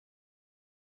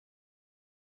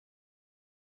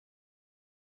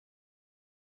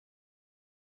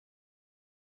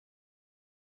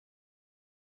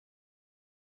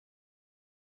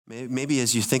Maybe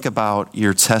as you think about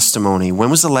your testimony, when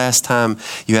was the last time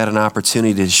you had an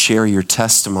opportunity to share your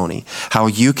testimony, how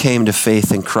you came to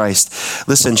faith in Christ?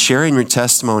 Listen, sharing your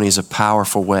testimony is a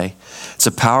powerful way. It's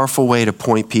a powerful way to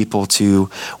point people to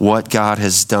what God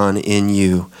has done in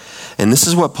you. And this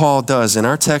is what Paul does in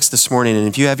our text this morning. And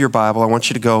if you have your Bible, I want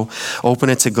you to go open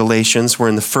it to Galatians. We're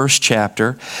in the first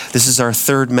chapter. This is our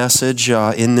third message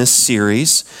in this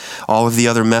series. All of the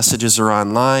other messages are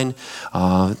online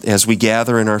as we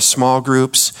gather in our small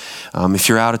groups. If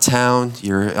you're out of town,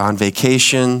 you're on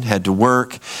vacation, head to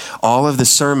work, all of the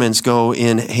sermons go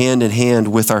in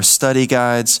hand with our study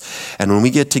guides. And when we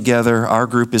get together, our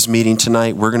group is meeting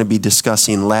tonight. We're going to be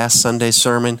discussing last Sunday's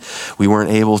sermon. We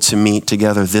weren't able to meet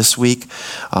together this week.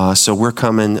 So we're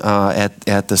coming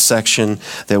at the section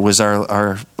that was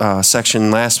our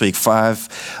section last week,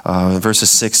 5 verses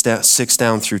 6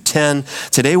 down through 10.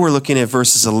 Today we're looking at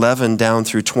verses 11 down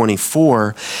through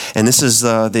 24, and this is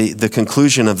the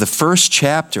conclusion of the first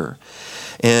chapter.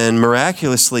 And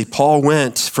miraculously, Paul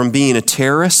went from being a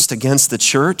terrorist against the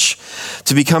church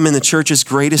to becoming the church's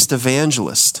greatest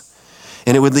evangelist.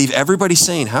 And it would leave everybody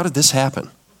saying, how did this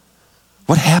happen?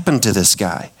 What happened to this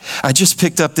guy? I just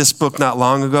picked up this book not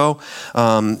long ago.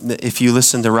 If you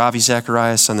listen to Ravi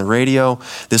Zacharias on the radio,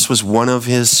 this was one of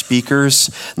his speakers,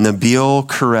 Nabil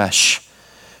Quresh,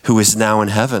 who is now in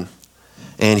heaven.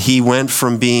 And he went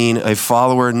from being a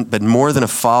follower, but more than a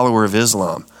follower of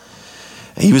Islam.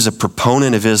 He was a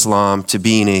proponent of Islam to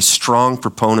being a strong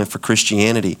proponent for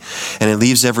Christianity. And it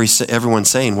leaves everyone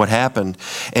saying, what happened?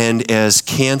 And as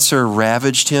cancer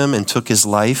ravaged him and took his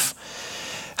life,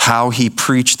 how he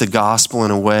preached the gospel in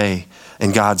a way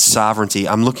and God's sovereignty.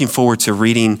 I'm looking forward to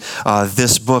reading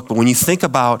this book. But when you think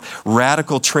about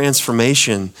radical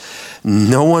transformation,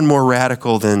 no one more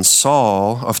radical than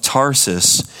Saul of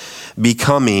Tarsus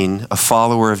becoming a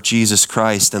follower of Jesus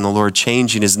Christ and the Lord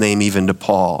changing his name even to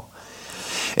Paul.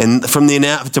 And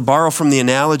to borrow from the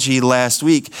analogy last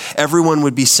week, everyone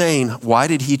would be saying, why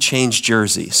did he change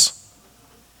jerseys?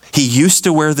 He used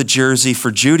to wear the jersey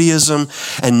for Judaism,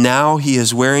 and now he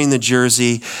is wearing the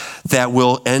jersey that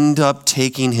will end up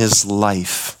taking his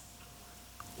life.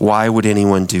 Why would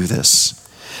anyone do this?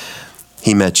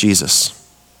 He met Jesus.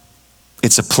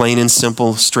 It's a plain and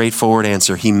simple, straightforward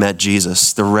answer. He met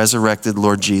Jesus, the resurrected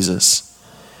Lord Jesus.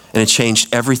 And it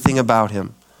changed everything about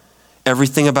him.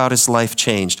 Everything about his life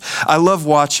changed. I love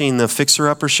watching the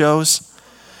fixer-upper shows.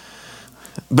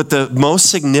 But the most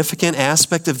significant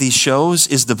aspect of these shows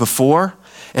is the before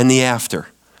and the after.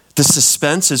 The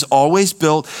suspense is always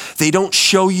built. They don't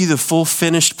show you the full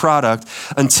finished product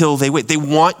until they wait. They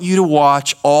want you to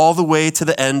watch all the way to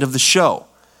the end of the show.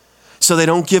 So they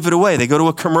don't give it away. They go to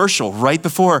a commercial right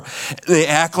before. They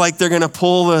act like they're going to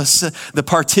pull the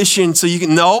partition so you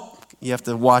can, nope. You have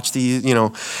to watch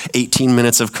the 18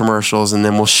 minutes of commercials, and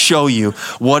then we'll show you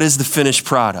what is the finished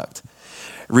product.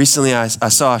 Recently, I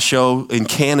saw a show in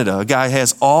Canada. A guy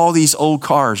has all these old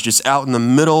cars just out in the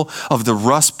middle of the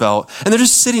Rust Belt. And they're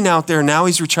just sitting out there. Now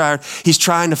he's retired. He's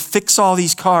trying to fix all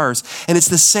these cars. And it's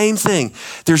the same thing.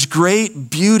 There's great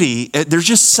beauty. There's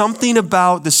just something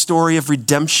about the story of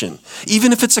redemption.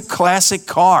 Even if it's a classic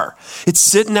car. It's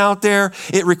sitting out there.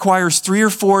 It requires 3 or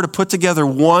 4 to put together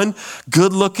one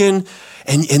good looking.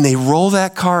 And they roll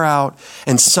that car out.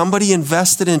 And somebody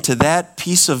invested into that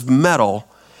piece of metal.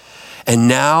 And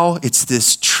now it's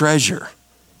this treasure,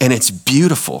 and it's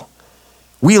beautiful.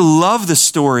 We love the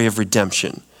story of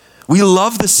redemption. We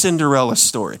love the Cinderella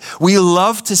story. We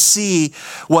love to see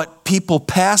what people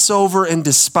pass over and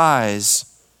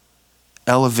despise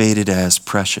elevated as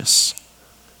precious,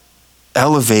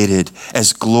 elevated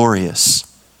as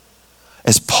glorious.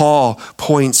 As Paul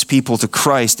points people to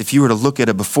Christ, if you were to look at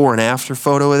a before and after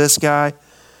photo of this guy,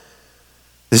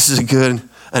 this is a good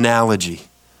analogy.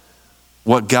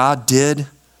 What God did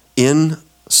in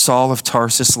Saul of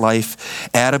Tarsus' life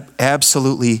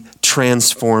absolutely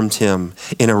transformed him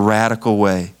in a radical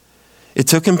way. It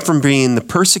took him from being the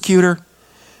persecutor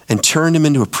and turned him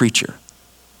into a preacher.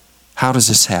 How does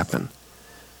this happen?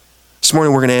 This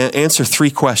morning we're going to answer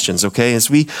 3 questions, okay? As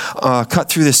we cut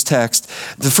through this text,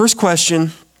 the first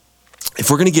question, if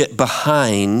we're going to get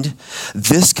behind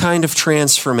this kind of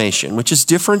transformation, which is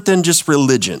different than just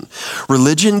religion.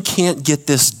 Religion can't get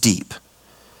this deep.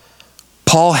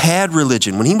 Paul had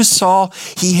religion. When he was Saul,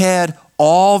 he had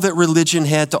all that religion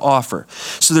had to offer.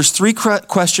 So there's 3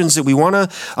 questions that we want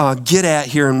to get at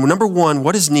here. And number 1,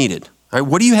 what is needed? All right,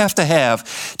 what do you have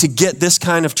to get this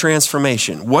kind of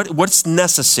transformation? What's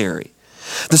necessary?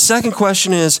 The second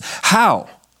question is how?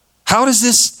 How does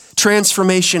this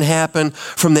transformation happen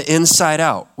from the inside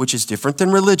out, which is different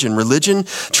than religion. Religion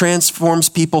transforms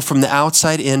people from the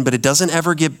outside in, but it doesn't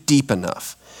ever get deep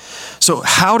enough. So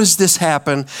how does this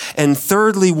happen? And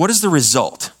thirdly, what is the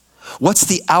result? What's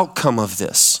the outcome of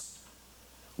this?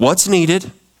 What's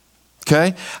needed?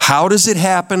 Okay? How does it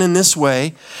happen in this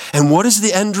way? And what is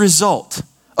the end result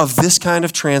of this kind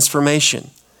of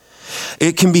transformation?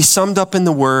 It can be summed up in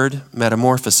the word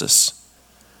metamorphosis.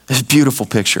 It's a beautiful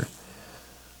picture,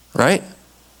 right?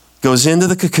 Goes into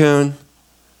the cocoon,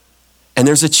 and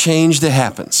there's a change that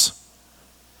happens.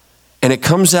 And it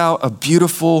comes out a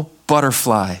beautiful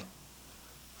butterfly.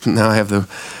 Now I have the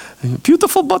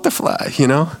beautiful butterfly,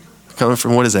 coming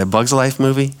from, what is that, Bug's Life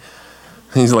movie?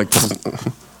 He's like,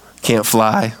 can't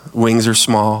fly, wings are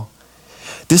small.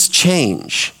 This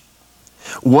change,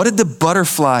 what did the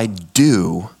butterfly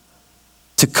do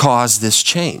to cause this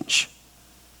change?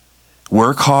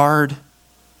 Work hard,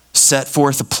 set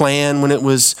forth a plan when it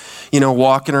was,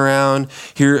 walking around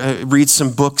here, read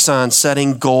some books on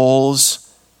setting goals.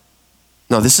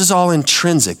 No, this is all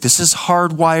intrinsic. This is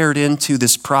hardwired into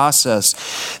this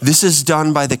process. This is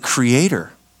done by the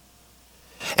Creator.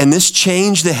 And this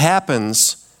change that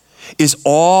happens is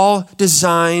all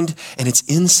designed, and it's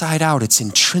inside out, it's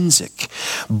intrinsic,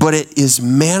 but it is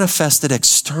manifested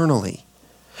externally.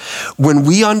 When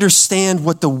we understand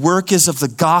what the work is of the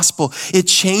gospel, it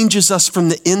changes us from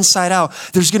the inside out.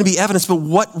 There's going to be evidence, but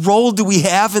what role do we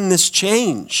have in this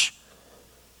change?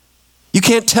 You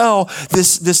can't tell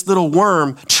this little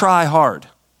worm, try hard,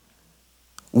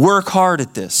 work hard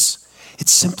at this. It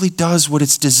simply does what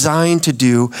it's designed to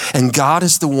do, and God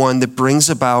is the one that brings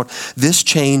about this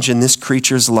change in this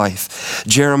creature's life.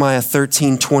 Jeremiah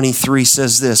 13:23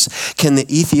 says this, "Can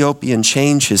the Ethiopian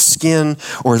change his skin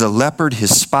or the leopard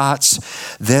his spots?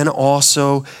 Then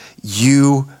also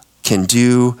you can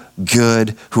do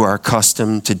good who are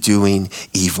accustomed to doing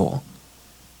evil."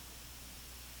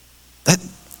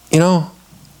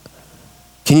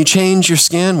 Can you change your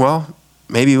skin? Well,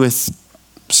 maybe with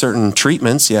certain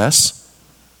treatments, yes.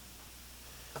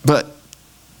 But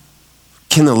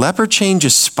can the leopard change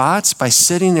his spots by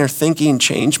sitting there thinking,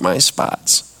 change my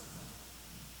spots?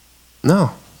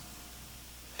 No.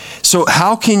 So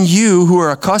how can you, who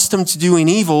are accustomed to doing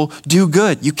evil, do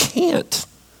good? You can't.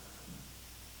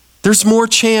 There's more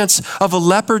chance of a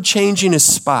leopard changing his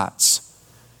spots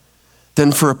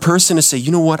than for a person to say,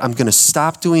 you know what, I'm going to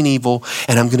stop doing evil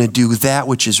and I'm going to do that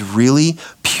which is really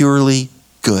purely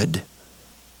good,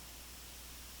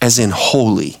 as in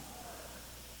holy,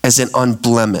 as in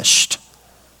unblemished,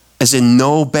 as in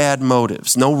no bad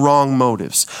motives, no wrong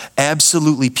motives,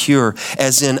 absolutely pure,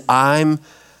 as in I'm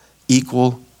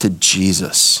equal to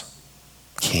Jesus.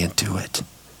 Can't do it.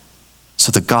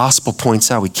 So the gospel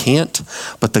points out we can't,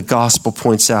 but the gospel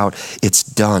points out it's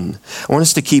done. I want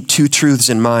us to keep two truths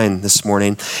in mind this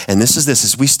morning, and this is this,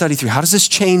 as we study through, how does this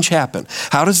change happen?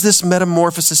 How does this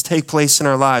metamorphosis take place in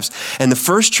our lives? And the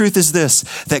first truth is this,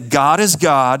 that God is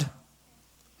God,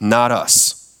 not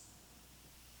us.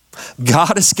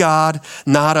 God is God,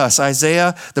 not us.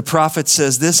 Isaiah, the prophet,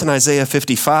 says this in Isaiah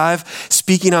 55,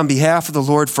 speaking on behalf of the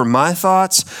Lord, "For my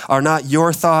thoughts are not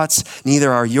your thoughts,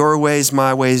 neither are your ways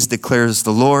my ways, declares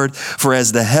the Lord. For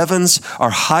as the heavens are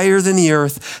higher than the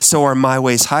earth, so are my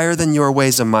ways higher than your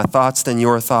ways, and my thoughts than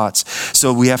your thoughts."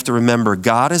 So we have to remember,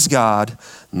 God is God,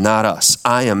 not us.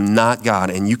 I am not God,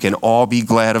 and you can all be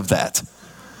glad of that,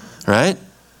 right?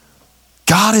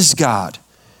 God is God.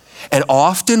 And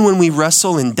often when we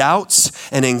wrestle in doubts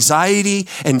and anxiety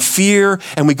and fear,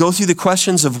 and we go through the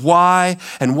questions of why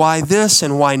and why this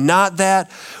and why not that,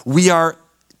 we are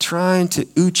trying to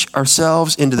ooch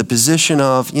ourselves into the position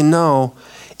of,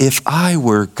 if I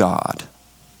were God,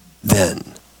 then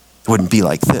it wouldn't be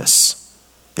like this.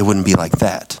 It wouldn't be like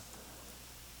that.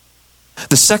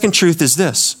 The second truth is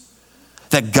this,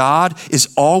 that God is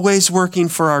always working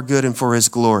for our good and for his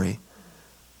glory.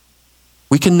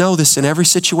 We can know this in every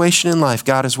situation in life.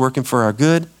 God is working for our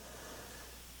good,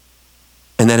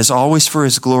 and that is always for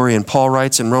his glory. And Paul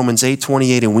writes in Romans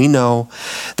 8:28, and we know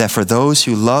that for those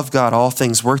who love God, all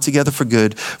things work together for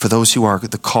good, for those who are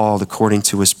the called according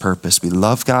to his purpose. We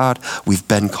love God, we've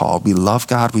been called. We love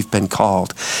God, we've been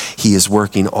called. He is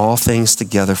working all things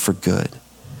together for good.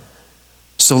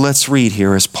 So let's read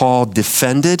here as Paul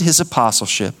defended his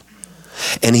apostleship,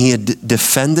 and he had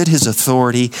defended his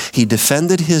authority. He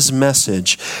defended his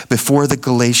message before the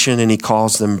Galatians, and he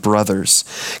calls them brothers.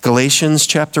 Galatians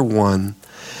chapter 1,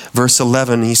 verse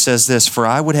 11, he says this, "For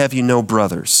I would have you know,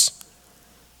 brothers."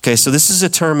 Okay, so this is a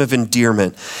term of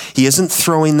endearment. He isn't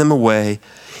throwing them away.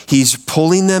 He's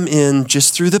pulling them in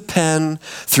just through the pen,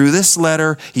 through this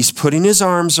letter. He's putting his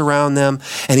arms around them,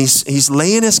 and he's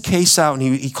laying his case out, and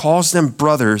he calls them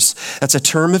brothers. That's a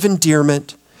term of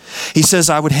endearment. He says,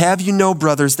 I would have you know,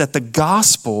 brothers, that the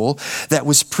gospel that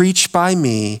was preached by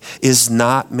me is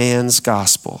not man's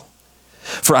gospel.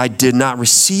 For I did not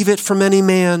receive it from any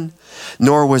man,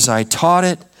 nor was I taught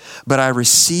it, but I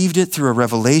received it through a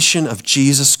revelation of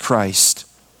Jesus Christ.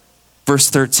 Verse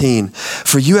 13,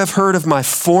 for you have heard of my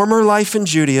former life in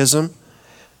Judaism,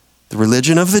 the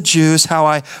religion of the Jews, how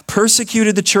I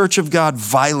persecuted the church of God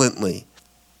violently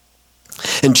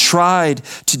and tried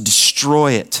to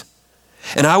destroy it.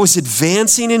 And I was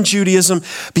advancing in Judaism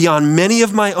beyond many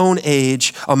of my own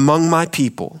age among my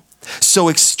people. So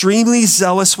extremely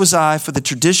zealous was I for the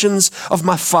traditions of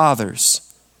my fathers.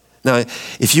 Now,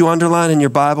 if you underline in your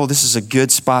Bible, this is a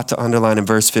good spot to underline in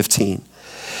verse 15.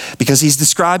 Because he's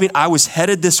describing, I was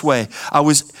headed this way. I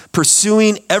was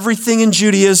pursuing everything in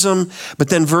Judaism. But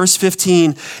then verse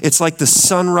 15, it's like the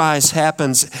sunrise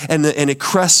happens and it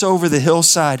crests over the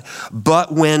hillside.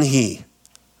 But when he,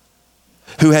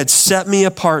 who had set me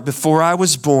apart before I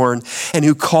was born and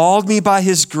who called me by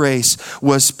his grace,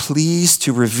 was pleased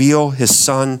to reveal his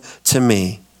Son to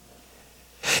me,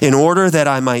 in order that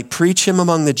I might preach him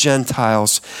among the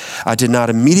Gentiles, I did not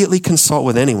immediately consult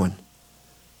with anyone,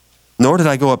 nor did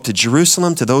I go up to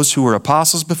Jerusalem to those who were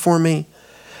apostles before me,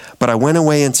 but I went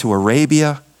away into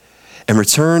Arabia and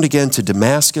returned again to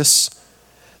Damascus.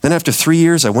 Then after 3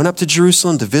 years, I went up to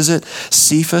Jerusalem to visit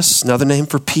Cephas, another name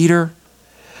for Peter.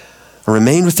 I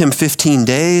remained with him 15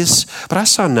 days, but I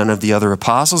saw none of the other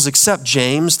apostles except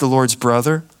James, the Lord's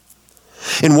brother.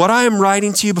 In what I am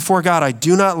writing to you before God, I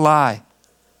do not lie.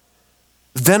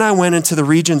 Then I went into the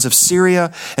regions of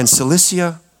Syria and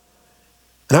Cilicia,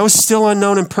 and I was still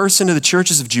unknown in person to the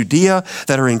churches of Judea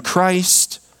that are in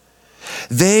Christ.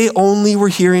 They only were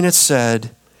hearing it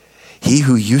said, he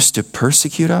who used to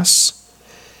persecute us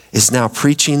is now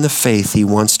preaching the faith he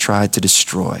once tried to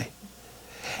destroy.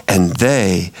 And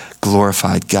they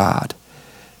glorified God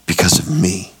because of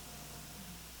me.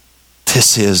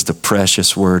 This is the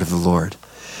precious word of the Lord.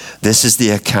 This is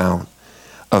the account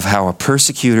of how a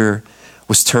persecutor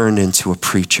was turned into a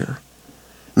preacher.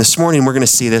 And this morning we're going to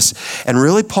see this. And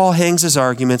really Paul hangs his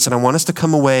arguments, and I want us to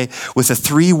come away with the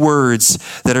 3 words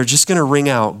that are just going to ring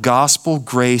out: gospel,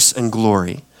 grace, and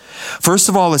glory. First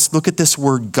of all, let's look at this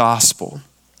word gospel.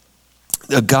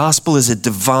 The gospel is a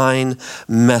divine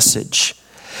message.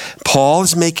 Paul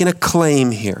is making a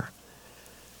claim here.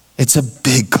 It's a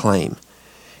big claim.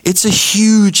 It's a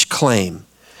huge claim.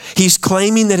 He's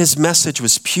claiming that his message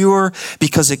was pure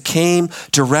because it came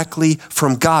directly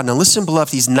from God. Now listen,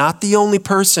 beloved, he's not the only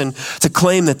person to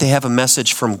claim that they have a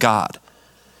message from God.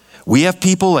 We have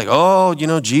people like,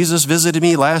 Jesus visited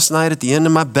me last night at the end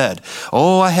of my bed.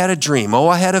 Oh, I had a dream. Oh,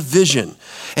 I had a vision.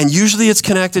 And usually it's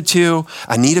connected to,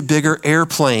 I need a bigger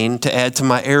airplane to add to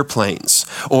my airplanes,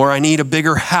 or I need a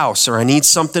bigger house, or I need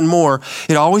something more.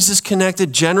 It always is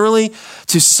connected generally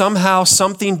to somehow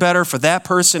something better for that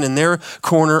person in their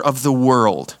corner of the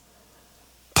world.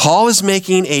 Paul is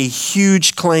making a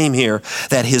huge claim here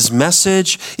that his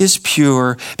message is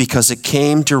pure because it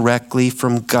came directly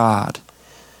from God.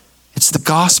 It's the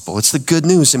gospel. It's the good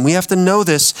news. And we have to know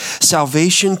this.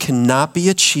 Salvation cannot be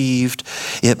achieved.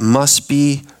 It must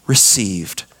be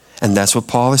received. And that's what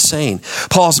Paul is saying.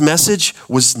 Paul's message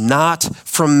was not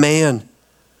from man.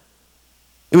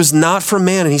 It was not from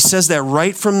man. And he says that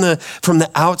right from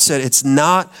the outset. It's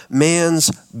not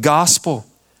man's gospel.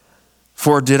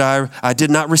 For I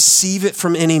did not receive it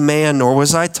from any man, nor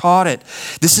was I taught it.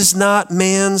 This is not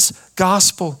man's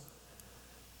gospel.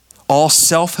 All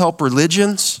self-help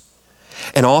religions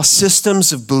and all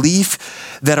systems of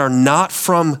belief that are not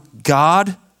from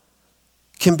God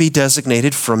can be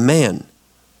designated from man,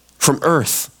 from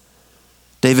earth.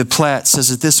 David Platt says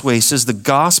it this way. He says, the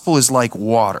gospel is like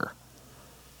water.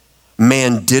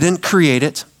 Man didn't create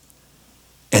it,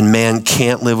 and man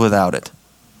can't live without it.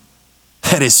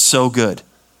 That is so good.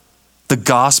 The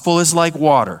gospel is like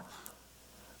water.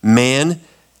 Man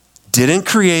didn't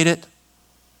create it,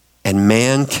 and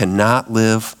man cannot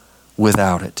live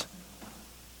without it.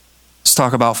 Let's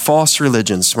talk about false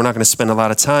religions. We're not going to spend a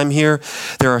lot of time here.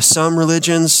 There are some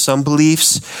religions, some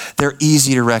beliefs, they're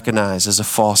easy to recognize as a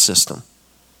false system.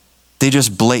 They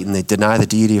just blatant. They deny the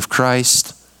deity of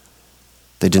Christ.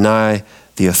 They deny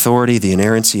the authority, the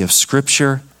inerrancy of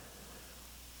Scripture.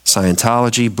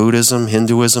 Scientology, Buddhism,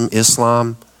 Hinduism,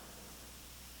 Islam.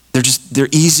 They're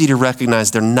easy to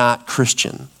recognize. They're not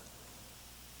Christian.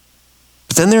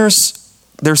 But then there's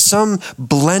There's some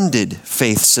blended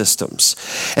faith systems.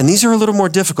 And these are a little more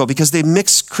difficult because they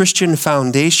mix Christian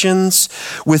foundations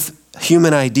with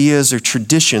human ideas or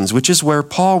traditions, which is where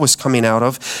Paul was coming out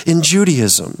of in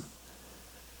Judaism.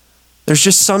 There's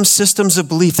just some systems of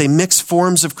belief. They mix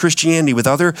forms of Christianity with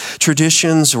other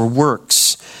traditions or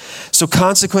works. So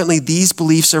consequently, these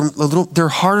beliefs they're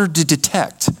harder to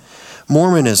detect.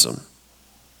 Mormonism.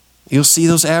 You'll see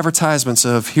those advertisements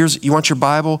of, you want your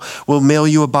Bible? We'll mail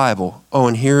you a Bible. Oh,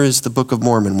 and here is the Book of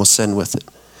Mormon we'll send with it.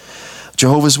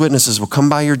 Jehovah's Witnesses will come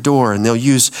by your door and they'll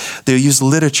use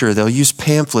literature, they'll use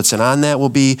pamphlets, and on that will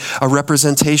be a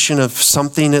representation of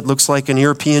something that looks like an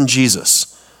European Jesus.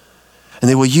 And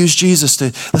they will use Jesus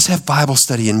let's have Bible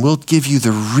study and we'll give you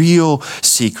the real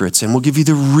secrets and we'll give you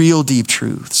the real deep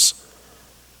truths.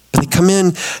 But they come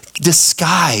in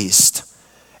disguised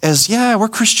as, yeah, we're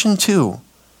Christian too.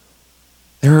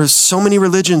 There are so many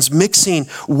religions mixing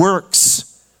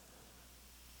works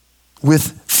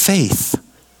with faith.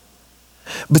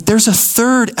 But there's a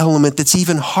third element that's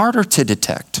even harder to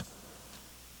detect.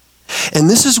 And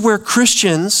this is where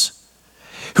Christians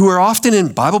who are often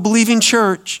in Bible-believing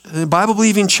church,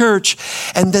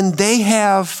 and then they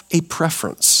have a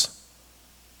preference.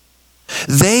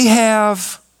 They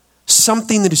have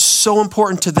something that is so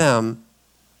important to them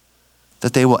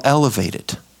that they will elevate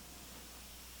it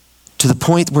to the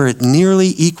point where it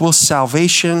nearly equals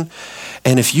salvation.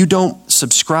 And if you don't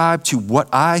subscribe to what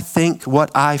I think,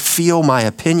 what I feel, my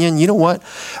opinion, you know what?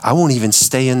 I won't even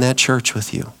stay in that church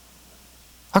with you.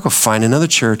 I'll go find another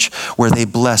church where they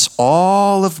bless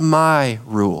all of my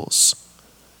rules.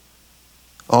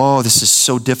 Oh, this is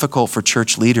so difficult for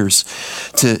church leaders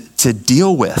to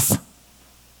deal with,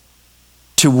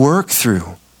 to work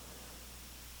through.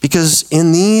 Because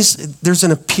in these, there's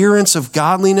an appearance of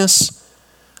godliness.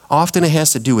 Often it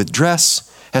has to do with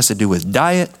dress, has to do with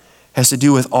diet, has to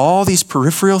do with all these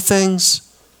peripheral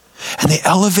things. And they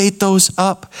elevate those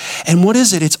up. And what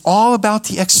is it? It's all about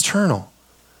the external.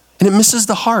 And it misses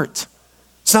the heart.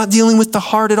 It's not dealing with the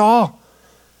heart at all.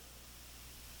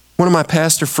 One of my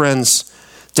pastor friends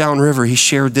downriver, he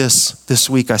shared this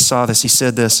week. I saw this. He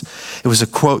said this. It was a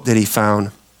quote that he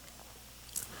found.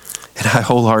 And I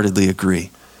wholeheartedly agree.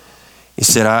 He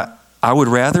said, I would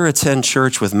rather attend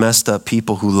church with messed up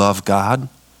people who love God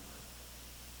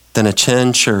than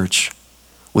attend church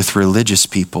with religious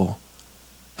people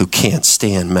who can't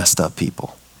stand messed up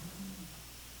people.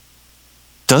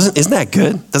 Isn't that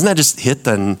good? Doesn't that just hit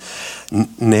the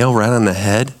nail right on the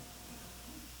head?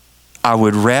 I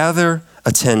would rather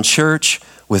attend church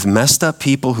with messed up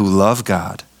people who love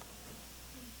God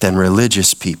than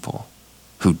religious people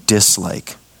who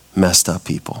dislike messed up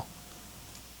people.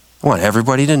 I want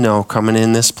everybody to know coming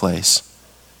in this place,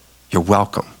 you're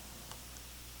welcome.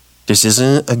 This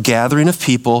isn't a gathering of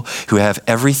people who have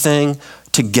everything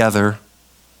together.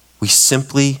 We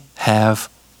simply have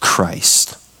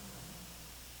Christ.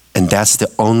 And that's the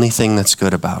only thing that's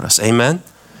good about us. Amen?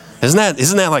 Isn't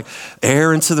that like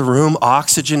air into the room,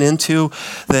 oxygen into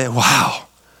the, wow.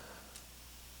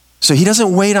 So he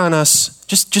doesn't wait on us.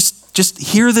 Just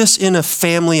hear this in a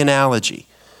family analogy.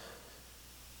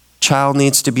 Child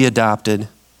needs to be adopted.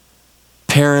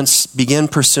 Parents begin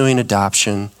pursuing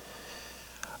adoption.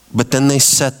 But then they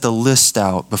set the list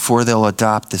out before they'll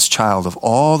adopt this child of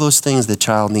all those things the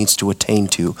child needs to attain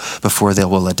to before they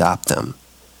will adopt them.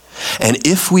 And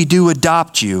if we do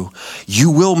adopt you, you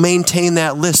will maintain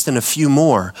that list and a few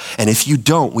more. And if you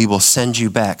don't, we will send you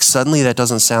back. Suddenly that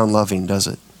doesn't sound loving, does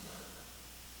it?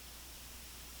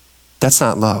 That's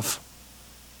not love.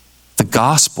 The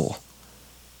gospel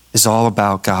is all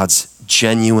about God's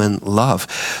genuine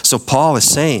love. So Paul is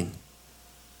saying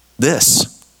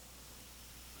this,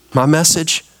 my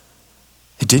message,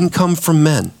 it didn't come from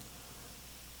men.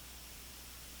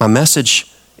 My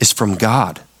message is from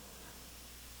God.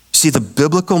 See, the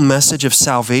biblical message of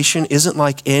salvation isn't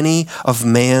like any of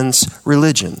man's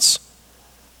religions.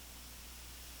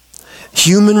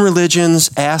 Human religions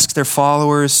ask their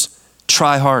followers,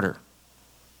 try harder,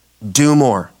 do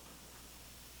more,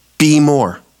 be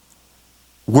more,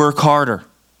 work harder,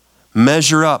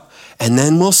 measure up, and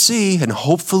then we'll see, and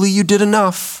hopefully you did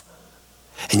enough.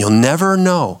 And you'll never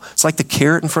know. It's like the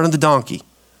carrot in front of the donkey.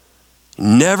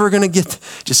 Never going to get,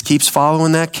 just keeps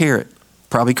following that carrot,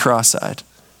 probably cross-eyed.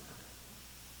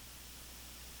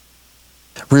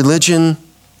 Religion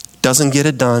doesn't get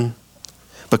it done,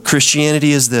 but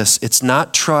Christianity is this. It's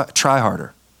not try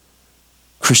harder.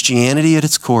 Christianity at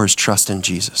its core is trust in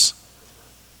Jesus.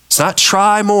 It's not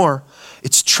try more,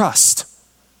 it's trust.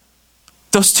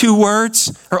 Those two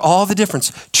words are all the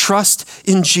difference. Trust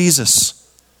in Jesus.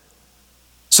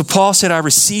 So Paul said, I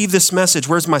received this message.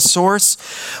 Where's my source?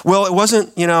 Well, it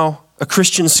wasn't, a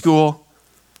Christian school.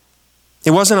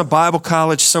 It wasn't a Bible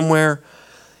college somewhere.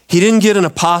 He didn't get an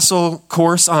apostle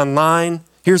course online.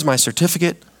 Here's my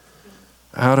certificate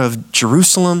out of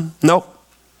Jerusalem. Nope.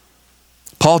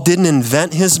 Paul didn't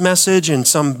invent his message in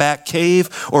some back cave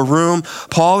or room.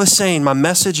 Paul is saying, my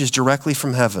message is directly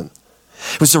from heaven.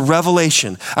 It was a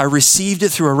revelation. I received it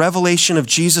through a revelation of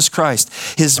Jesus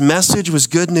Christ. His message was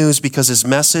good news because his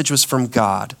message was from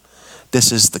God.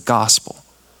 This is the gospel.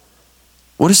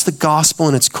 What is the gospel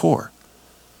in its core?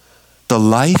 The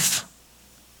life,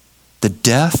 the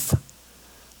death,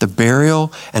 the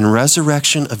burial, and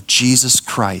resurrection of Jesus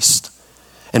Christ.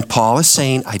 And Paul is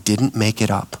saying, I didn't make it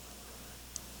up.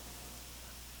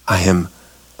 I am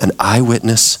an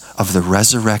eyewitness of the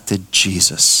resurrected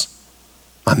Jesus.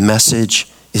 My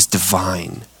message is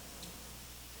divine.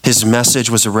 His message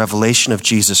was a revelation of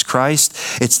Jesus Christ.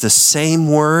 It's the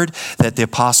same word that the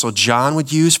Apostle John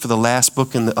would use for the last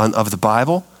book of the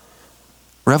Bible.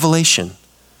 Revelation.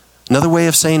 Another way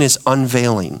of saying is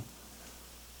unveiling.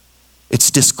 It's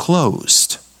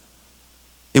disclosed.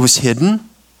 It was hidden,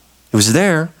 it was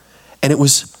there, and it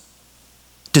was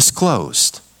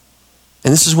disclosed.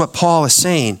 And this is what Paul is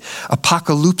saying,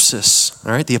 apocalypsis,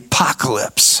 all right, the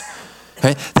apocalypse.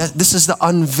 Right? This is the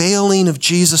unveiling of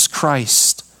Jesus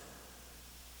Christ.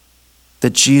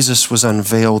 That Jesus was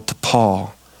unveiled to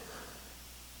Paul.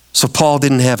 So Paul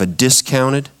didn't have a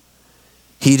discounted.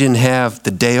 He didn't have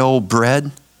the day-old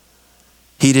bread.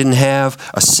 He didn't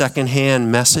have a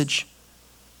secondhand message.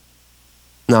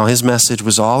 No, his message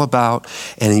was all about,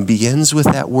 and he begins with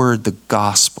that word, the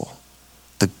gospel,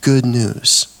 the good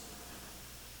news.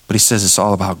 But he says it's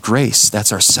all about grace.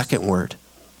 That's our second word.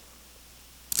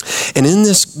 And in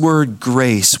this word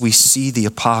grace, we see the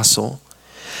apostle,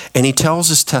 and he tells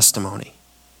his testimony.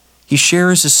 He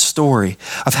shares his story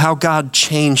of how God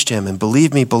changed him. And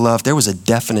believe me, beloved, there was a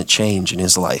definite change in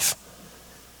his life.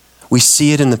 We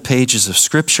see it in the pages of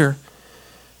Scripture.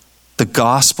 The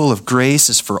gospel of grace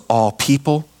is for all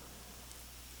people.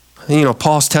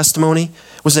 Paul's testimony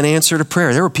was an answer to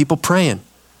prayer. There were people praying.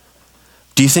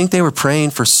 Do you think they were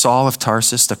praying for Saul of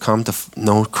Tarsus to come to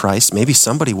know Christ? Maybe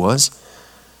somebody was.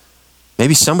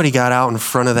 Maybe somebody got out in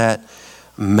front of that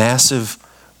massive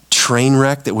train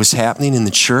wreck that was happening in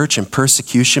the church and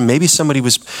persecution. Maybe somebody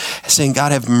was saying,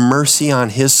 God, have mercy on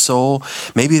his soul.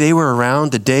 Maybe they were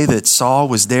around the day that Saul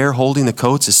was there holding the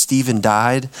coats as Stephen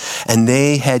died, and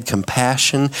they had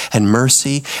compassion and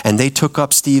mercy, and they took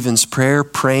up Stephen's prayer,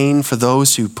 praying for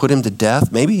those who put him to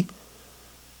death. Maybe.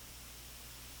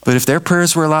 But if their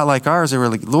prayers were a lot like ours, they were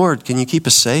like, Lord, can you keep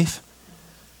us safe?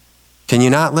 Can you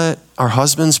not let our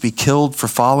husbands be killed for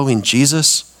following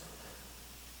Jesus?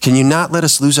 Can you not let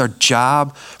us lose our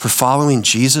job for following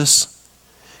Jesus?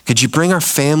 Could you bring our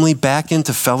family back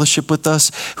into fellowship with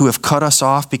us who have cut us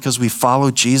off because we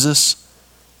followed Jesus?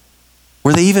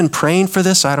 Were they even praying for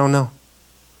this? I don't know.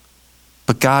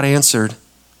 But God answered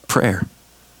prayer.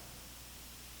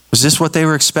 Was this what they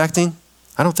were expecting?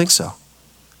 I don't think so.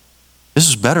 This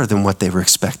was better than what they were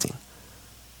expecting.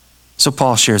 So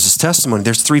Paul shares his testimony.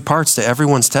 There's 3 parts to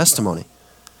everyone's testimony.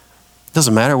 It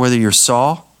doesn't matter whether you're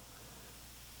Saul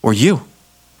or you.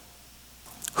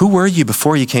 Who were you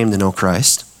before you came to know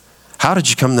Christ? How did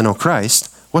you come to know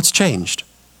Christ? What's changed?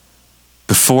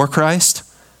 Before Christ,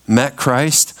 met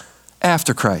Christ,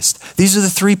 after Christ. These are the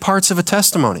 3 parts of a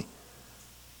testimony.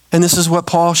 And this is what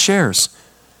Paul shares.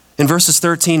 In verses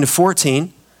 13 to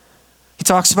 14, he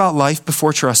talks about life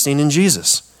before trusting in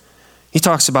Jesus. He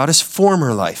talks about his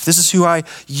former life. This is who I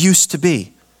used to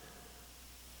be.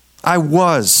 I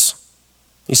was.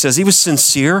 He says he was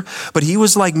sincere, but he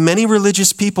was like many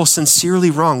religious people, sincerely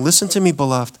wrong. Listen to me,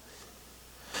 beloved.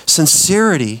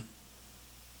 Sincerity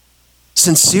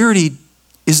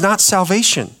is not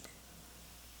salvation.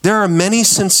 There are many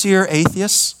sincere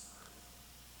atheists.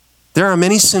 There are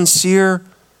many sincere,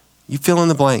 you fill in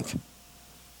the blank.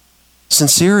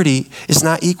 Sincerity is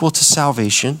not equal to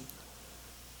salvation.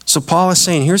 So Paul is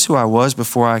saying, here's who I was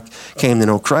before I came to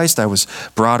know Christ. I was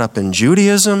brought up in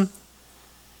Judaism.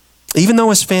 Even though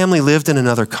his family lived in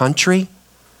another country,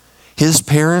 his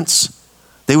parents,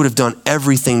 they would have done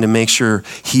everything to make sure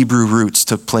Hebrew roots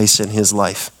took place in his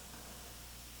life.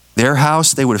 Their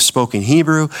house, they would have spoken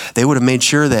Hebrew. They would have made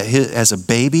sure that as a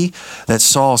baby, that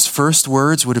Saul's first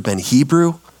words would have been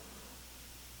Hebrew.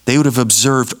 They would have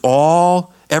observed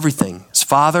everything. His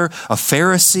father, a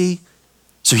Pharisee.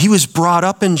 So he was brought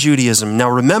up in Judaism. Now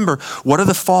remember, what are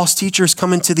the false teachers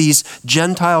coming to these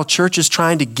Gentile churches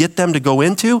trying to get them to go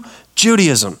into?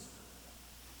 Judaism.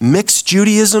 Mix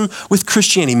Judaism with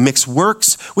Christianity. Mix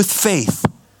works with faith.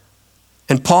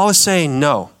 And Paul is saying,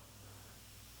 no.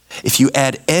 If you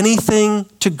add anything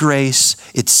to grace,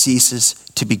 it ceases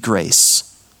to be grace.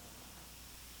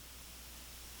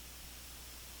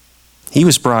 He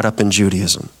was brought up in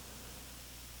Judaism.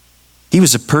 He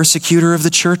was a persecutor of the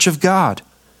church of God.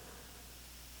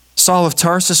 Saul of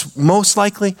Tarsus, most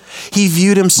likely, he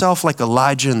viewed himself like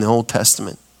Elijah in the Old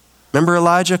Testament. Remember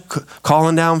Elijah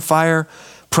calling down fire,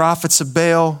 prophets of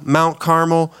Baal, Mount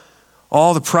Carmel,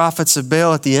 all the prophets of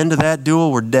Baal at the end of that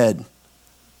duel were dead.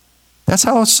 That's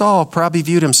how Saul probably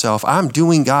viewed himself. I'm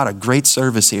doing God a great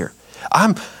service here.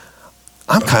 I'm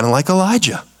kind of like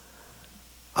Elijah.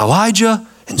 Elijah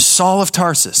and Saul of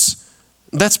Tarsus.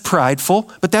 That's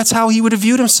prideful, but that's how he would have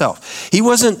viewed himself. He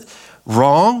wasn't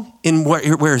wrong in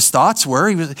where his thoughts were.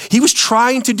 He was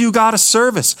trying to do God a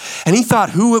service. And he thought,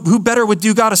 who better would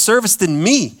do God a service than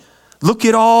me? Look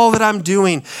at all that I'm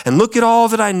doing and look at all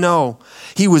that I know.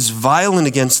 He was violent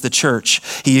against the church.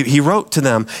 He wrote to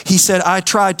them. He said, I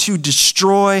tried to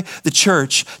destroy the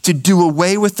church, to do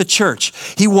away with the church.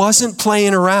 He wasn't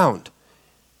playing around.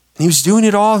 He was doing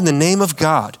it all in the name of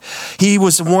God. He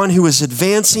was the one who was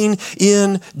advancing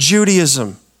in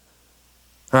Judaism.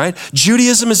 All right?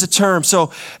 Judaism is a term.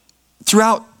 So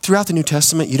throughout the New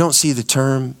Testament, you don't see the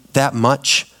term that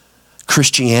much,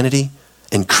 Christianity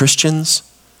and Christians.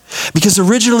 Because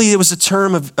originally it was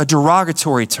a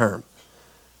derogatory term.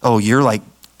 Oh, you're like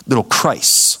little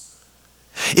Christs.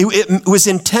 It was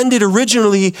intended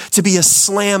originally to be a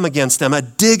slam against them, a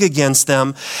dig against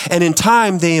them. And in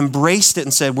time, they embraced it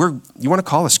and said, you want to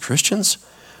call us Christians?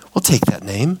 We'll take that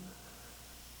name.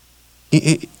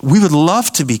 We would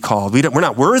love to be called. We're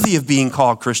not worthy of being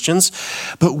called Christians,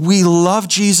 but we love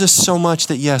Jesus so much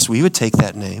that, yes, we would take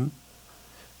that name.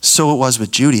 So it was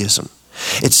with Judaism.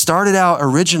 It started out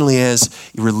originally as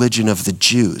a religion of the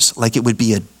Jews, like it would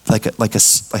be a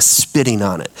spitting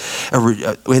on it.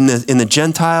 In the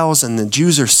Gentiles and the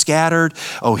Jews are scattered.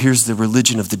 Oh, here's the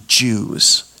religion of the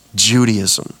Jews,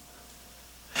 Judaism.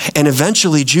 And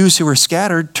eventually Jews who were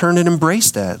scattered turned and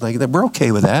embraced that. Like, we're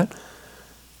okay with that.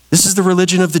 This is the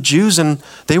religion of the Jews, and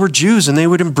they were Jews, and they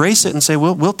would embrace it and say,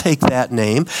 well, we'll take that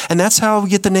name. And that's how we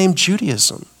get the name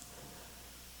Judaism.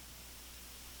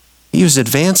 He was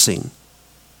advancing.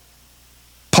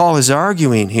 Paul is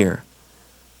arguing here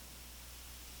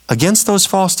against those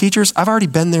false teachers. I've already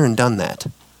been there and done that.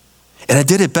 And I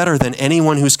did it better than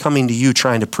anyone who's coming to you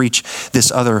trying to preach this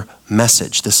other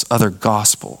message, this other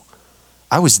gospel.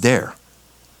 I was there.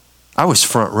 I was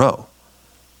front row.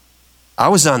 I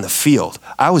was on the field.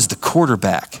 I was the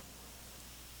quarterback.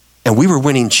 And we were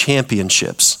winning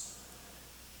championships.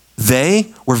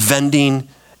 They were vending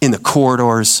in the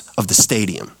corridors of the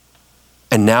stadium.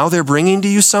 And now they're bringing to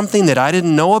you something that I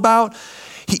didn't know about.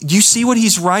 Do you see what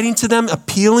he's writing to them,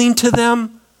 appealing to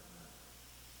them?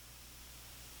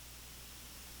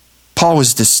 Paul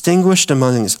was distinguished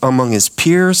among his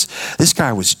peers. This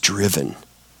guy was driven.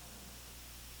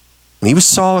 When he was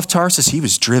Saul of Tarsus, he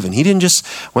was driven. He didn't just,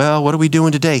 well, what are we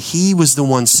doing today? He was the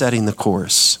one setting the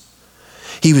course.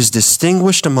 He was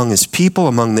distinguished among his people,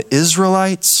 among the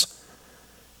Israelites.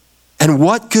 And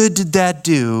what good did that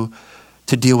do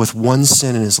to deal with one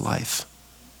sin in his life?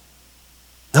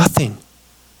 Nothing.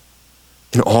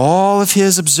 In all of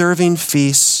his observing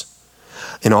feasts,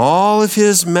 in all of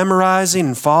his memorizing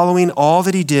and following all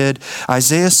that he did,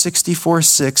 Isaiah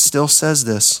 64:6 still says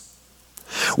this: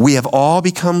 we have all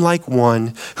become like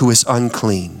one who is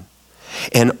unclean,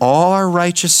 and all our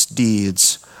righteous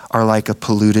deeds are like a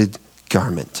polluted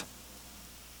garment.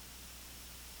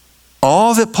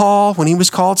 All that Paul, when he was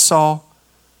called Saul,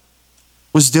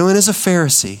 was doing as a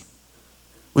Pharisee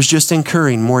was just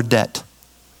incurring more debt,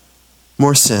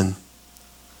 more sin.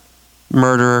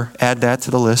 Murderer, add that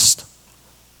to the list.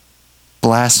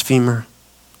 Blasphemer,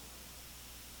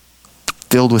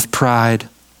 filled with pride.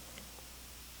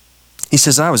 He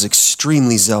says, I was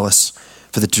extremely zealous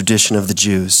for the tradition of the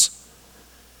Jews.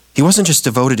 He wasn't just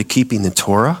devoted to keeping the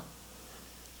Torah.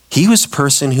 He was a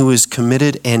person who was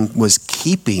committed and was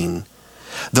keeping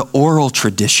the oral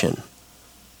tradition.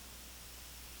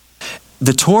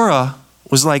 The Torah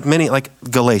was like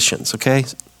Galatians, okay?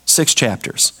 6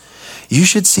 chapters. You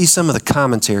should see some of the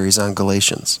commentaries on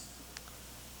Galatians.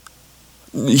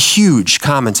 Huge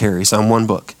commentaries on one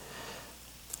book.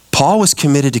 Paul was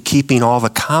committed to keeping all the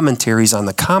commentaries on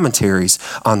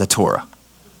the Torah.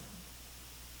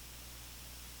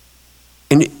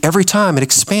 And every time it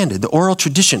expanded, the oral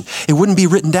tradition. It wouldn't be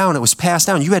written down, it was passed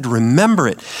down. You had to remember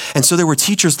it. And so there were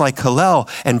teachers like Hillel,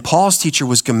 and Paul's teacher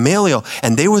was Gamaliel,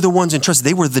 and they were the ones entrusted.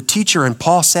 They were the teacher, and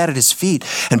Paul sat at his feet,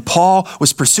 and Paul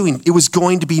was pursuing. It was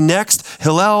going to be next,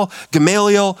 Hillel,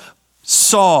 Gamaliel,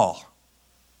 Saul.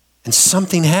 And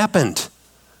something happened.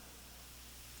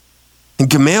 And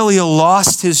Gamaliel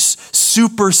lost his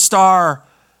superstar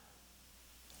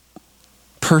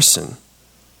person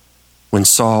when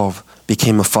Saul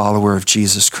became a follower of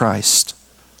Jesus Christ.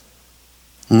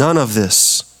 None of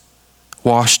this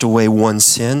washed away one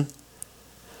sin.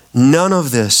 None of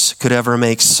this could ever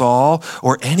make Saul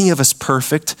or any of us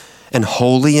perfect and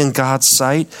holy in God's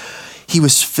sight. He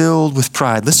was filled with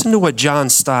pride. Listen to what John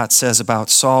Stott says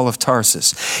about Saul of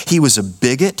Tarsus. He was a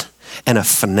bigot and a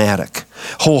fanatic,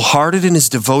 wholehearted in his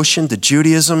devotion to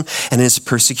Judaism and his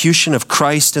persecution of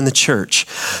Christ and the church.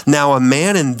 Now, a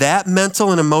man in that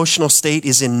mental and emotional state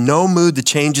is in no mood to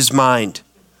change his mind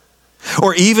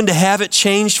or even to have it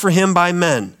changed for him by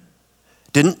men.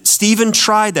 Didn't Stephen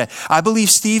try that? I believe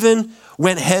Stephen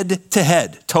went head to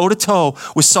head, toe to toe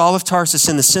with Saul of Tarsus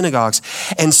in the synagogues,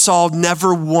 and Saul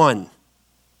never won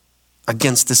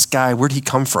against this guy. Where'd he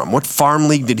come from? What farm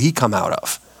league did he come out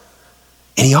of?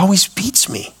 And he always beats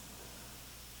me.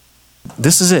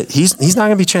 This is it. He's not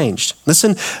going to be changed.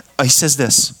 Listen, he says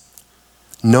this.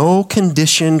 No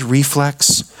conditioned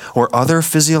reflex or other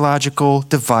physiological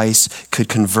device could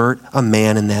convert a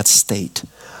man in that state.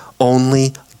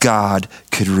 Only God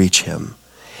could reach him.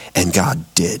 And God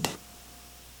did.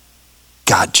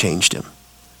 God changed him.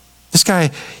 This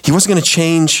guy, he wasn't going to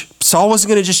change. Saul wasn't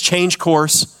going to just change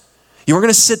course. You weren't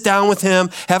going to sit down with him,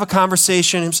 have a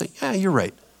conversation, and say, yeah, you're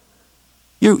right.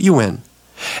 You win.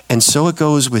 And so it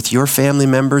goes with your family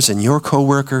members and your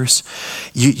coworkers.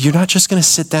 You're not just going to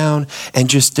sit down and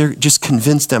just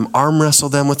convince them, arm wrestle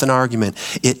them with an argument.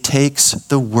 It takes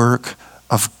the work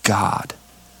of God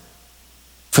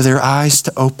for their eyes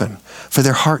to open, for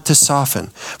their heart to soften,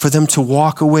 for them to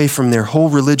walk away from their whole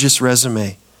religious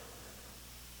resume.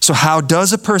 So how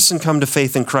does a person come to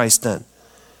faith in Christ then?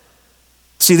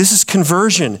 See, this is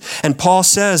conversion. And Paul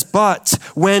says, but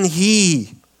when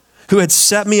he who had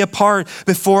set me apart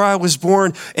before I was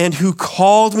born and who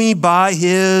called me by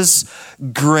his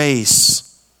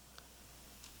grace.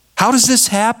 How does this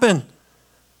happen?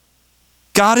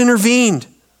 God intervened.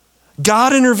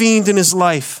 God intervened in his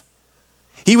life.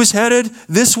 He was headed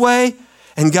this way,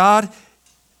 and God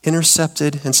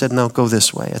intercepted and said, no, go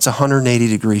this way. It's a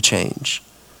 180-degree change.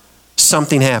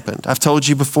 Something happened. I've told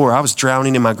you before, I was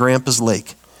drowning in my grandpa's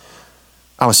lake.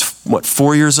 I was,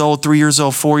 4 years old, 3 years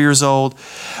old, 4 years old.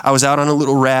 I was out on a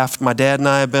little raft my dad and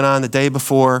I had been on the day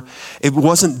before. It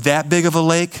wasn't that big of a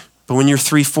lake, but when you're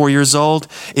 3, 4 years old,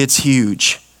 it's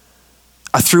huge.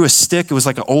 I threw a stick, it was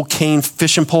like an old cane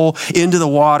fishing pole, into the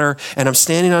water, and I'm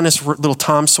standing on this little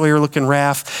Tom Sawyer looking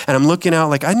raft, and I'm looking out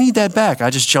like, I need that back.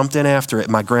 I just jumped in after it.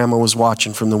 My grandma was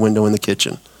watching from the window in the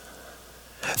kitchen.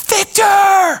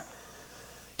 Victor!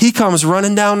 He comes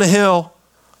running down the hill,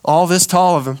 all this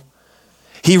tall of him.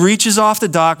 He reaches off the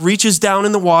dock, reaches down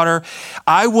in the water.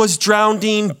 I was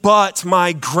drowning, but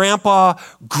my grandpa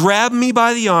grabbed me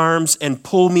by the arms and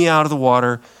pulled me out of the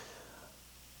water.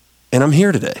 And I'm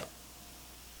here today.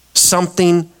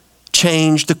 Something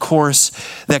changed the course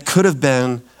that could have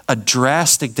been a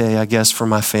drastic day, I guess, for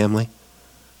my family.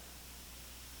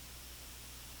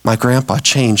 My grandpa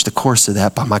changed the course of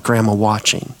that by my grandma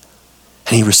watching.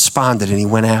 And he responded and he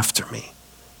went after me.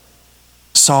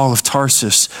 Saul of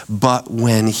Tarsus, but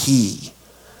when he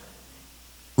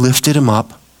lifted him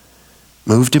up,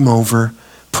 moved him over,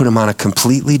 put him on a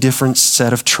completely different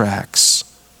set of tracks.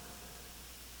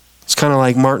 It's kind of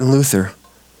like Martin Luther,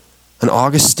 an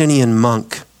Augustinian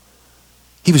monk.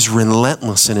 He was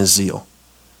relentless in his zeal.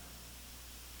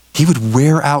 He would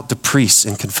wear out the priests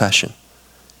in confession,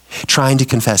 trying to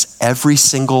confess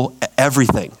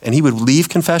everything. And he would leave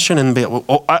confession and be,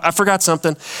 oh, I forgot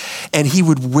something. And he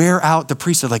would wear out the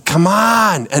priests. They're like, come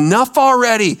on, enough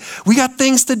already. We got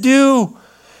things to do.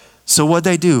 So what'd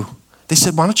they do? They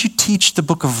said, why don't you teach the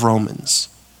book of Romans?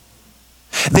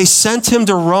 They sent him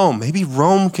to Rome. Maybe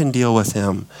Rome can deal with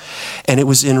him. And it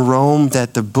was in Rome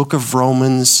that the book of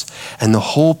Romans and the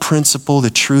whole principle, the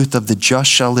truth of the just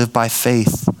shall live by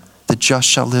faith. The just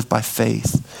shall live by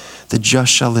faith. The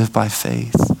just shall live by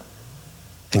faith.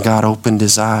 And God opened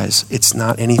his eyes. It's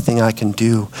not anything I can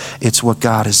do. It's what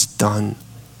God has done.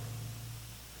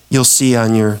 You'll see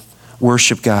on your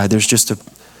worship guide, there's just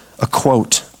a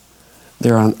quote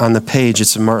there on the page.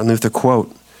 It's a Martin Luther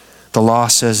quote. The law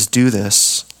says, do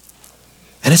this.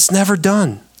 And it's never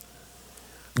done.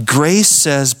 Grace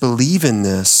says, believe in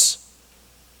this.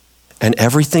 And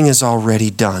everything is already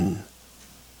done.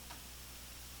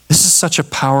 This is such a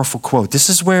powerful quote. This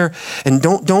is where, and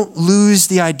don't lose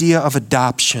the idea of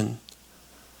adoption.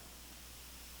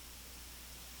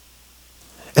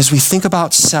 As we think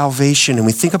about salvation and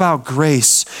we think about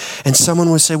grace, and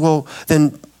someone would say, well,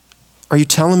 then are you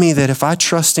telling me that if I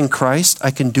trust in Christ,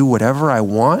 I can do whatever I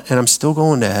want and I'm still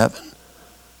going to heaven?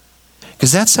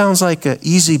 Because that sounds like an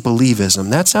easy believism.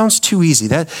 That sounds too easy.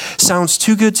 That sounds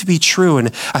too good to be true. And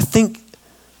I think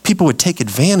people would take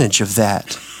advantage of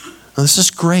that. Now, this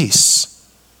is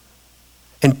grace.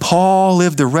 And Paul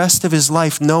lived the rest of his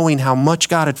life knowing how much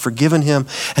God had forgiven him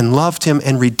and loved him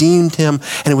and redeemed him.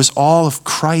 And it was all of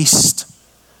Christ.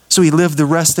 So he lived the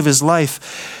rest of his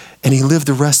life. And he lived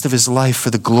the rest of his life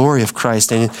for the glory of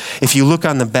Christ. And if you look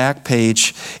on the back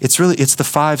page, it's the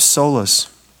 5 solas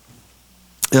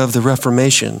of the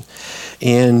Reformation.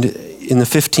 And in the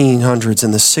 1500s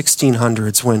and the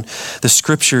 1600s, when the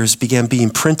scriptures began being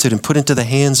printed and put into the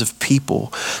hands of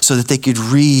people so that they could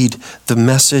read the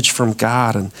message from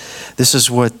God. And this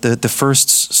is what the first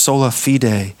sola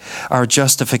fide, our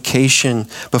justification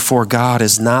before God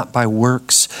is not by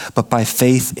works, but by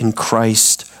faith in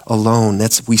Christ alone.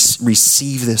 We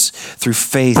receive this through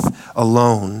faith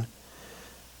alone.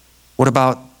 What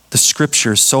about the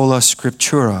scriptures, sola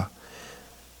scriptura?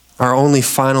 Our only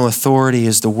final authority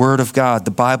is the Word of God. The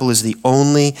Bible is the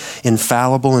only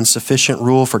infallible and sufficient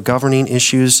rule for governing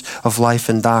issues of life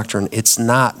and doctrine. It's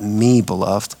not me,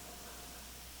 beloved,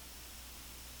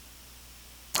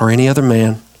 or any other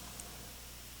man.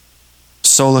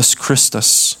 Solus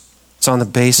Christus. It's on the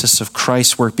basis of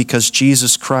Christ's work. Because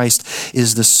Jesus Christ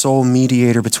is the sole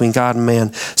mediator between God and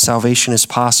man, salvation is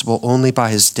possible only by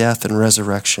his death and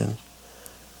resurrection.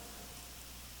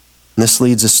 And this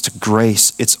leads us to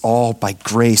grace. It's all by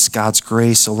grace, God's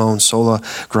grace alone, sola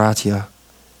gratia.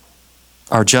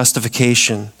 Our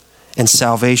justification and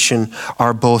salvation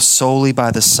are both solely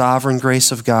by the sovereign grace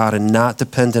of God and not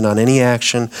dependent on any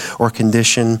action or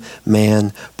condition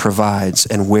man provides.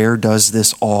 And where does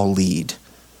this all lead?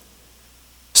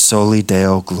 Soli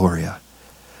Deo Gloria.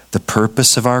 The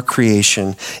purpose of our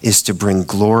creation is to bring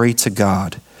glory to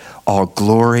God. All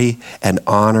glory and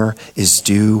honor is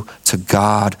due to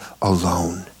God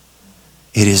alone.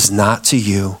 It is not to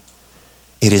you.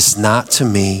 It is not to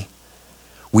me.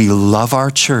 We love our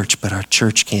church, but our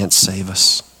church can't save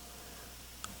us.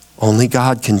 Only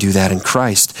God can do that in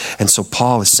Christ. And so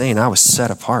Paul is saying, I was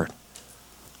set apart.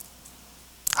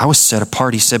 I was set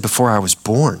apart, he said, before I was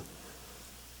born.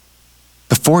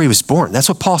 Before he was born. That's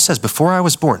what Paul says, before I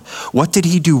was born. What did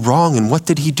he do wrong and what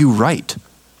did he do right?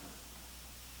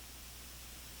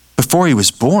 Before he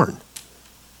was born.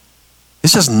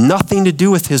 This has nothing to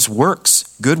do with his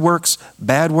works, good works,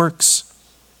 bad works.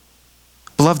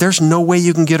 Beloved, there's no way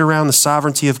you can get around the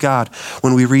sovereignty of God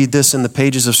when we read this in the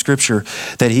pages of Scripture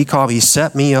that he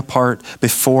set me apart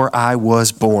before I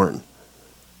was born.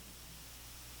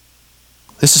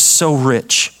 This is so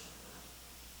rich.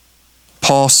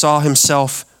 Paul saw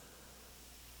himself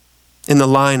in the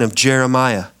line of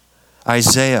Jeremiah,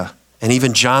 Isaiah, and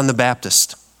even John the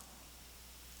Baptist.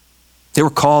 They were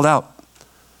called out.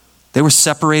 They were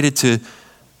separated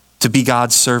to be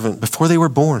God's servant before they were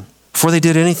born, before they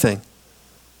did anything.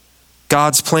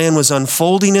 God's plan was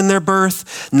unfolding in their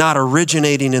birth, not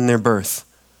originating in their birth.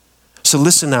 So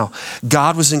listen now,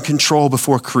 God was in control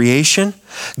before creation.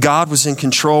 God was in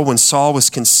control when Saul was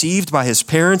conceived by his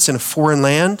parents in a foreign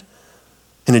land,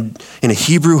 in a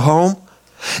Hebrew home.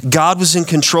 God was in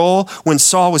control when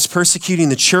Saul was persecuting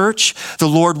the church. The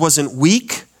Lord wasn't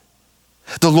weak.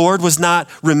 The Lord was not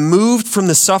removed from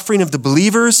the suffering of the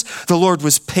believers. The Lord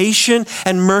was patient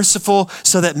and merciful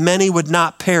so that many would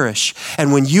not perish.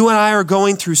 And when you and I are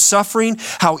going through suffering,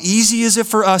 how easy is it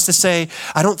for us to say,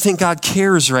 I don't think God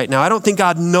cares right now. I don't think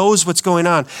God knows what's going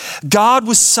on. God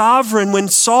was sovereign when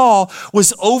Saul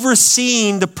was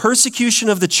overseeing the persecution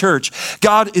of the church.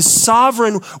 God is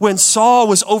sovereign when Saul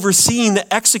was overseeing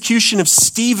the execution of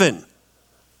Stephen.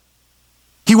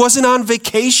 He wasn't on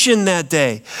vacation that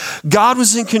day. God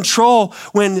was in control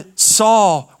when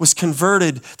Saul was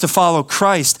converted to follow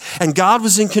Christ. And God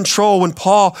was in control when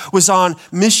Paul was on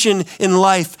mission in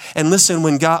life. And listen,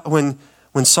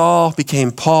 when Saul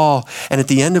became Paul and at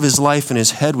the end of his life and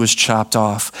his head was chopped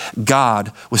off,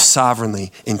 God was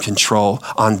sovereignly in control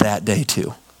on that day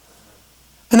too.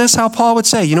 And that's how Paul would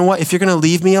say, you know what, if you're going to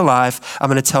leave me alive, I'm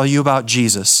going to tell you about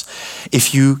Jesus.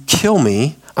 If you kill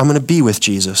me, I'm going to be with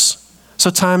Jesus. So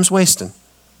time's wasting.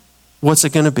 What's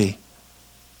it going to be?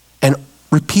 And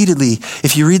repeatedly,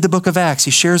 if you read the book of Acts, he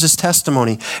shares his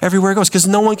testimony everywhere he goes because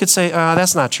no one could say,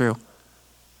 that's not true.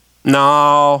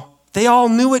 No, they all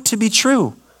knew it to be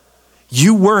true.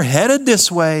 You were headed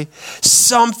this way.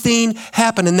 Something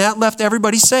happened. And that left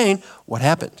everybody saying, what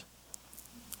happened?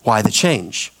 Why the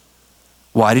change?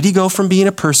 Why did he go from being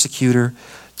a persecutor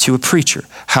to a preacher?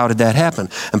 How did that happen?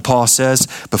 And Paul says,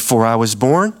 before I was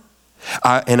born,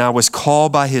 and I was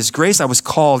called by his grace. I was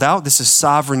called out. This is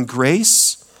sovereign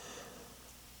grace.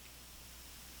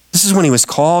 This is when he was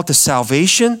called to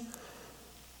salvation.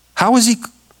 How is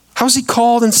he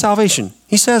called in salvation?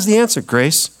 He says the answer,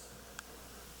 grace.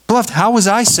 Beloved, how was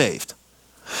I saved?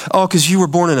 Oh, because you were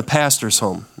born in a pastor's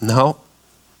home. No.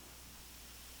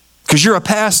 Because you're a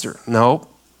pastor. No.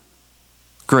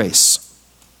 Grace.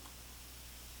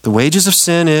 The wages of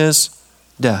sin is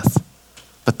death.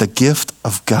 But the gift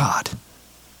of God.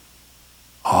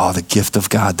 Oh, the gift of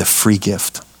God, the free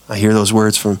gift. I hear those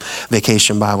words from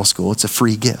Vacation Bible School. It's a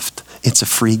free gift. It's a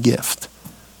free gift.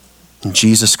 In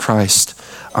Jesus Christ,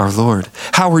 our Lord.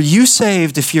 How are you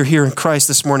saved if you're here in Christ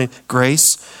this morning?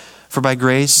 Grace. For by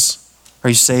grace are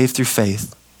you saved through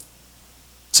faith.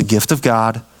 It's a gift of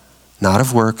God, not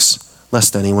of works,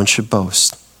 lest anyone should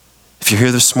boast. If you're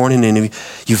here this morning and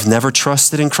you've never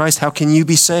trusted in Christ, how can you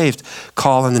be saved?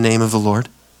 Call on the name of the Lord.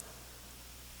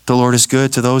 The Lord is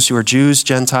good to those who are Jews,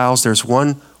 Gentiles. There's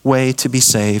one way to be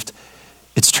saved.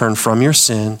 It's turn from your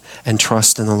sin and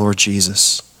trust in the Lord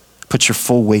Jesus. Put your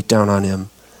full weight down on him.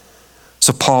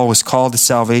 So Paul was called to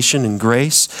salvation and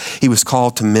grace. He was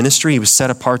called to ministry. He was set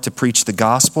apart to preach the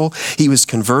gospel. He was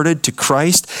converted to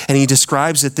Christ, and he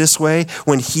describes it this way: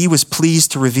 when he was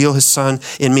pleased to reveal his son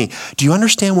in me. Do you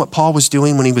understand what Paul was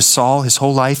doing when he was Saul his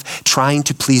whole life? Trying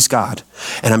to please God.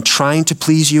 And I'm trying to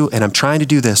please you, and I'm trying to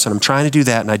do this, and I'm trying to do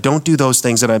that, and I don't do those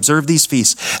things, and I observe these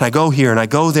feasts, and I go here, and I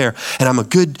go there, and I'm a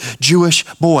good Jewish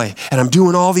boy, and I'm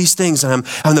doing all these things, and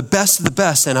I'm the best of the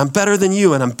best, and I'm better than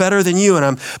you, and I'm better than you, and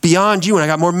I'm beyond you, and I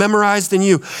got more memorized than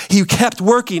you. He kept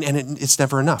working, and it's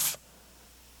never enough.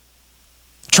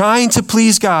 Trying to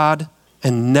please God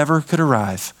and never could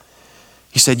arrive.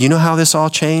 He said, you know how this all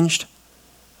changed?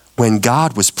 When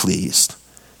God was pleased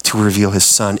to reveal his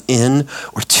son in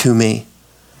or to me.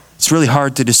 It's really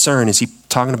hard to discern. Is he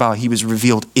talking about he was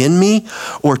revealed in me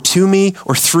or to me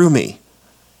or through me?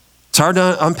 It's hard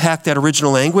to unpack that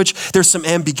original language. There's some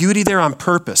ambiguity there on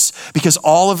purpose because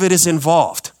all of it is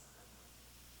involved.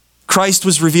 Christ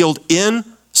was revealed in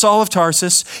Saul of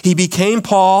Tarsus. He became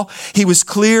Paul. He was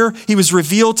clear. He was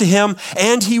revealed to him,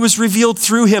 and he was revealed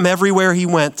through him everywhere he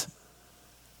went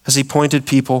as he pointed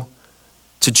people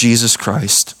to Jesus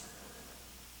Christ,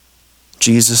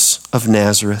 Jesus of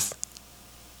Nazareth.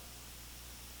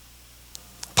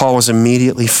 Paul was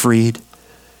immediately freed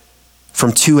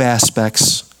from two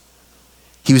aspects.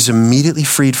 He was immediately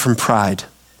freed from pride,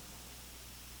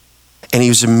 and he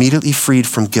was immediately freed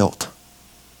from guilt.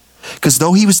 Because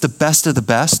though he was the best of the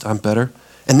best, I'm better,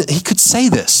 and he could say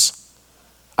this: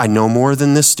 I know more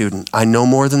than this student. I know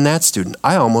more than that student.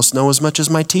 I almost know as much as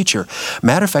my teacher.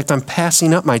 Matter of fact, I'm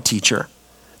passing up my teacher.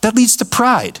 That leads to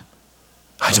pride.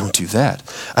 I don't do that.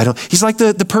 He's like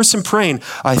the person praying,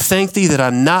 I thank thee that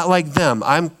I'm not like them.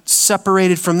 I'm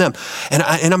separated from them. And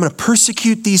I'm going to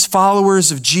persecute these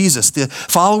followers of Jesus, the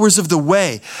followers of the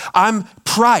way. I'm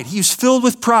pride. He's filled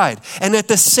with pride. And at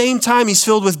the same time, he's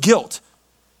filled with guilt.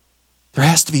 There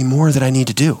has to be more that I need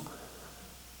to do.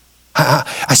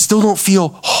 I still don't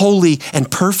feel holy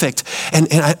and perfect. And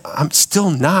I'm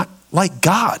still not like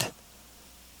God.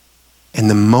 And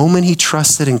the moment he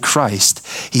trusted in Christ,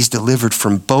 he's delivered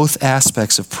from both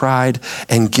aspects of pride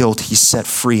and guilt. He's set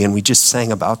free, and we just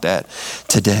sang about that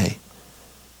today.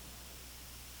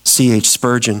 C.H.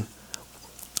 Spurgeon,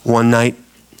 one night,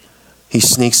 he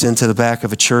sneaks into the back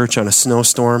of a church on a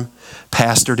snowstorm.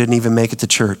 Pastor didn't even make it to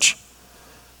church.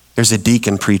 There's a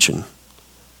deacon preaching.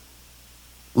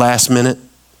 Last minute,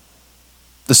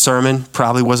 the sermon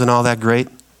probably wasn't all that great.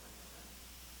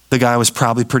 The guy was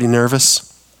probably pretty nervous.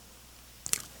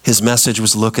 His message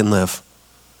was look and live.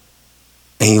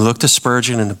 And he looked at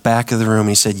Spurgeon in the back of the room and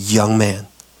he said, young man,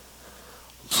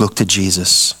 look to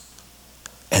Jesus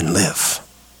and live.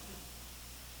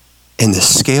 And the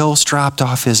scales dropped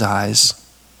off his eyes.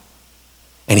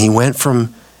 And he went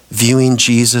from viewing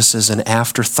Jesus as an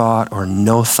afterthought or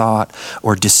no thought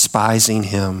or despising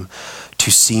him to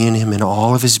seeing him in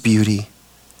all of his beauty.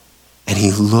 And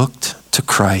he looked to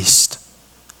Christ,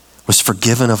 was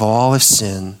forgiven of all his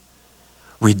sin,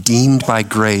 redeemed by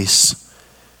grace,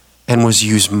 and was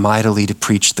used mightily to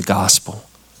preach the gospel.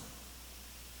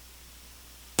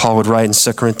 Paul would write in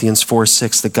 2 Corinthians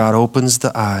 4:6 that God opens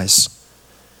the eyes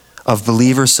of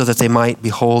believers so that they might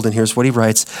behold, and here's what he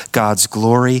writes, God's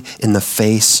glory in the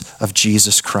face of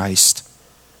Jesus Christ.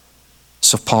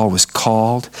 So Paul was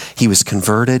called, he was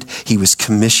converted, he was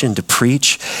commissioned to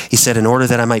preach. He said, in order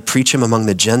that I might preach him among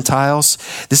the Gentiles.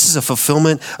 This is a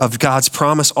fulfillment of God's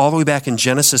promise all the way back in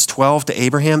Genesis 12 to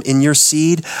Abraham. In your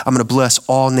seed, I'm going to bless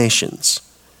all nations.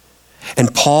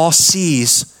 And Paul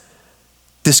sees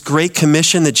this great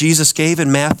commission that Jesus gave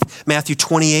in Matthew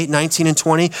 28, 19 and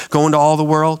 20, go into all the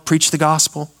world, preach the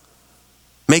gospel,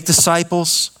 make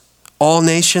disciples, all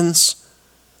nations.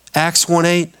 Acts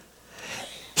 1:8.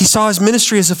 He saw his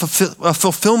ministry as a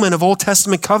fulfillment of Old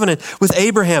Testament covenant with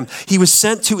Abraham. He was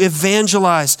sent to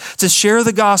evangelize, to share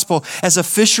the gospel as a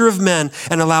fisher of men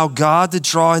and allow God to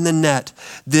draw in the net.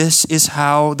 This is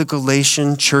how the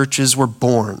Galatian churches were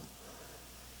born.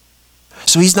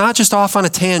 So he's not just off on a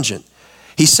tangent.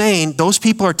 He's saying those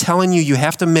people are telling you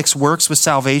have to mix works with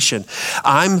salvation.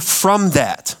 I'm from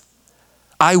that.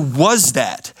 I was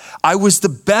that. I was the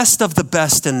best of the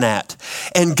best in that.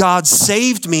 And God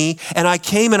saved me, and I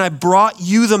came and I brought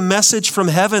you the message from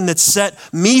heaven that set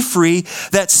me free,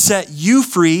 that set you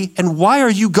free. And why are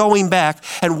you going back?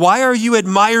 And why are you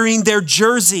admiring their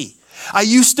jersey? I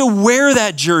used to wear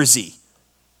that jersey.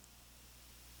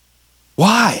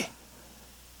 Why?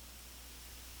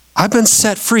 I've been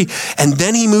set free. And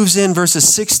then he moves in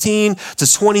verses 16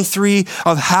 to 23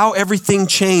 of how everything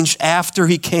changed after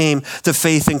he came to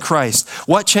faith in Christ.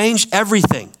 What changed?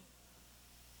 Everything.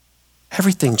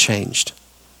 Everything changed.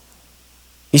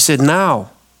 He said,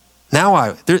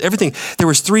 everything. There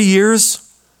was 3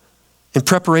 years in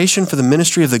preparation for the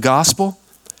ministry of the gospel.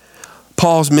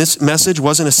 Paul's message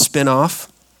wasn't a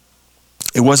spin-off.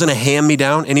 It wasn't a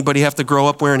hand-me-down. Anybody have to grow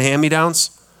up wearing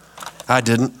hand-me-downs? I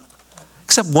didn't.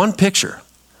 Except one picture.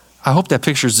 I hope that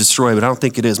picture is destroyed, but I don't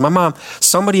think it is. My mom,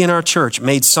 somebody in our church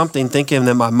made something thinking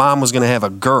that my mom was going to have a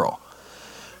girl.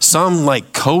 Some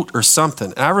like coat or something.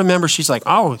 And I remember she's like,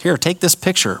 oh, here, take this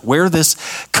picture. Wear this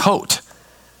coat.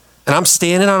 And I'm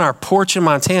standing on our porch in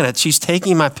Montana. She's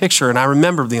taking my picture. And I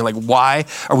remember being like, why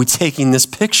are we taking this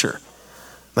picture?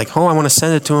 Like, oh, I want to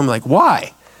send it to him. Like,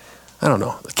 why? I don't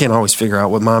know. I can't always figure out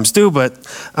what moms do, but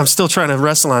I'm still trying to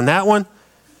wrestle on that one.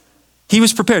 He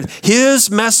was prepared.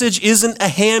 His message isn't a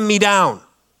hand-me-down.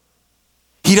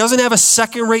 He doesn't have a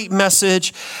second-rate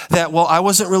message that, well, I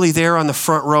wasn't really there on the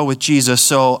front row with Jesus,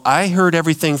 so I heard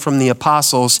everything from the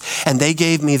apostles, and they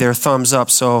gave me their thumbs up,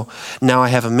 so now I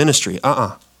have a ministry.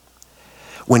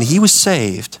 When he was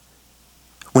saved,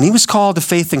 when he was called to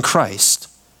faith in Christ,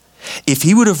 if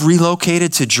he would have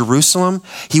relocated to Jerusalem,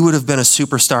 he would have been a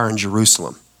superstar in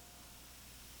Jerusalem.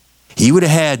 He would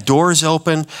have had doors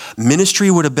open.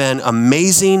 Ministry would have been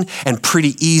amazing and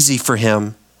pretty easy for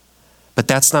him. But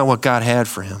that's not what God had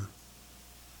for him.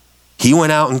 He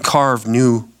went out and carved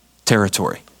new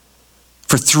territory.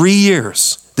 For 3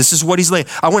 years, this is what he's laid.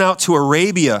 I went out to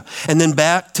Arabia and then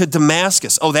back to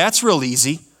Damascus. Oh, that's real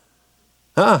easy.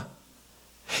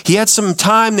 He had some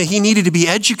time that he needed to be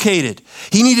educated.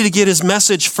 He needed to get his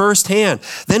message firsthand.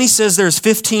 Then he says there's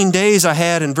 15 days I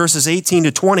had in verses 18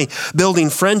 to 20 building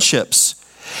friendships.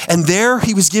 And there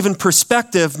he was given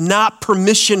perspective, not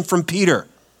permission from Peter.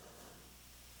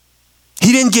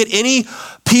 He didn't get any,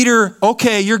 Peter,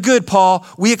 okay, you're good, Paul.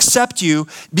 We accept you,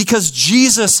 because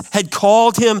Jesus had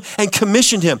called him and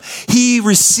commissioned him. He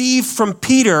received from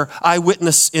Peter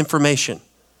eyewitness information.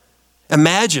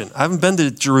 Imagine, I haven't been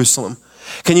to Jerusalem.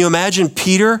 Can you imagine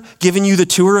Peter giving you the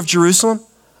tour of Jerusalem?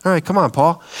 All right, come on,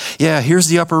 Paul. Yeah, here's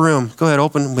the upper room. Go ahead,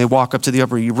 open. We walk up to the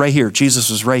upper room. Right here. Jesus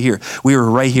was right here. We were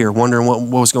right here wondering what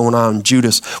was going on.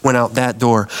 Judas went out that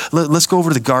door. Let's go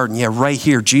over to the garden. Yeah, right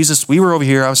here. Jesus, we were over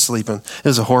here. I was sleeping. It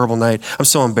was a horrible night. I'm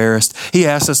so embarrassed. He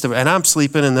asked us to, and I'm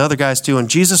sleeping, and the other guys too, and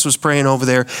Jesus was praying over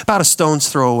there about a stone's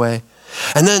throw away.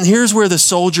 And then here's where the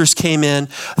soldiers came in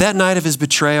that night of his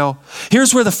betrayal.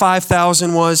 Here's where the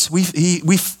 5,000 was.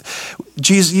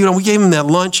 Jesus, we gave him that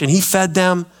lunch and he fed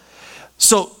them.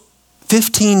 So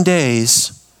 15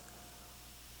 days,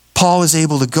 Paul is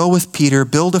able to go with Peter,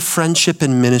 build a friendship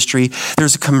in ministry.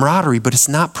 There's a camaraderie, but it's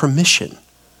not permission.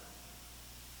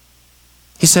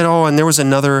 He said, oh, and there was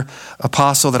another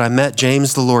apostle that I met,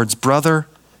 James, the Lord's brother.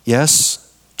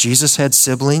 Yes, Jesus had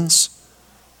siblings.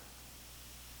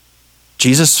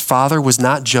 Jesus' father was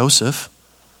not Joseph.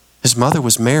 His mother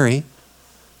was Mary.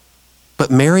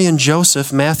 But Mary and Joseph,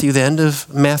 the end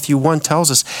of Matthew 1 tells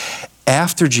us,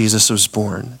 after Jesus was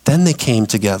born, then they came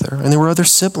together, and there were other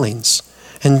siblings.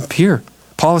 And here,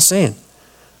 Paul is saying,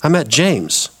 I met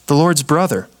James, the Lord's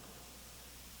brother.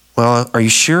 Well, are you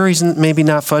sure he's maybe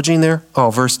not fudging there?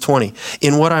 Oh, verse 20.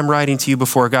 In what I'm writing to you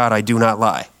before God, I do not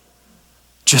lie.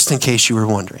 Just in case you were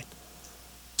wondering.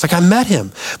 It's like I met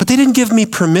him, but they didn't give me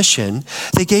permission.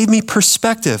 They gave me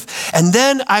perspective. And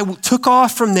then I took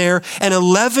off from there, and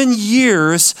 11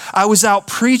 years I was out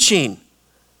preaching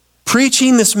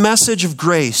this message of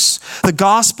grace, the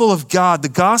gospel of God, the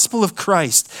gospel of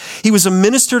Christ. He was a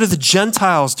minister to the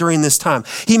Gentiles during this time.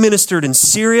 He ministered in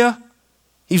Syria.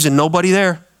 He was a nobody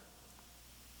there.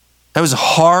 That was a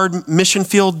hard mission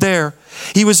field there.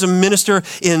 He was a minister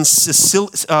in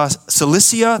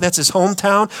Cilicia, that's his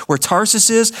hometown, where Tarsus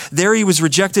is. There he was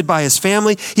rejected by his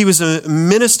family. He was a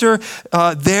minister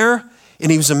there,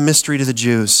 and he was a mystery to the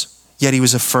Jews. Yet he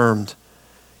was affirmed.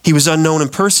 He was unknown in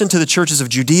person to the churches of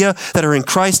Judea that are in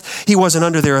Christ. He wasn't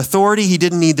under their authority. He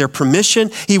didn't need their permission.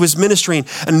 He was ministering.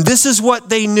 And this is what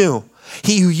they knew.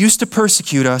 He who used to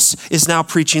persecute us is now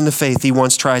preaching the faith he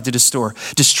once tried to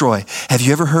destroy. Have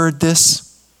you ever heard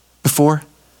this before?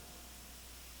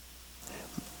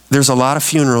 There's a lot of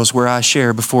funerals where I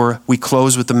share, before we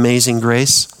close with Amazing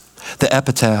Grace, the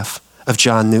epitaph of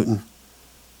John Newton.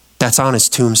 That's on his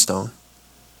tombstone.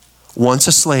 Once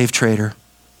a slave trader,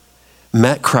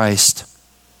 met Christ,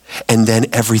 and then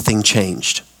everything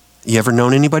changed. You ever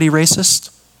known anybody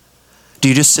racist? Do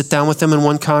you just sit down with them in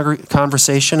one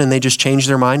conversation and they just change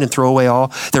their mind and throw away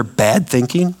all their bad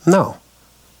thinking? No.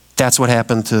 That's what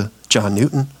happened to John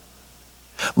Newton.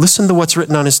 Listen to what's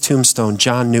written on his tombstone,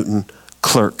 John Newton,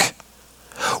 clerk.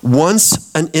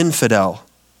 Once an infidel,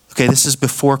 okay, this is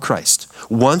before Christ.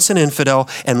 Once an infidel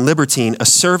and libertine, a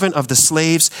servant of the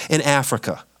slaves in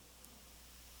Africa,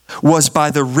 was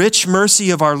by the rich mercy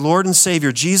of our Lord and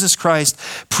Savior, Jesus Christ,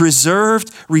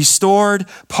 preserved, restored,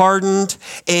 pardoned,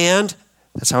 and,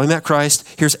 that's how he met Christ,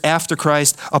 here's after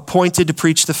Christ, appointed to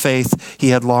preach the faith he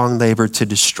had long labored to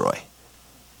destroy.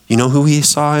 You know who he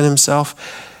saw in himself?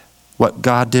 What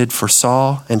God did for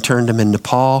Saul and turned him into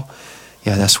Paul?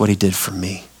 Yeah, that's what he did for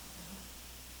me.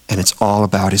 And it's all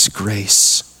about his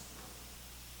grace.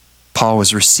 Paul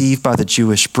was received by the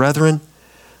Jewish brethren.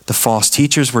 The false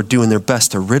teachers were doing their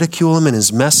best to ridicule him and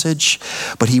his message,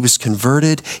 but he was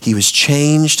converted, he was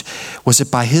changed. Was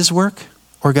it by his work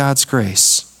or God's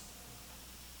grace?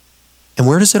 And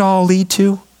where does it all lead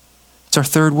to? It's our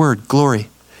third word, glory.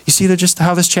 You see just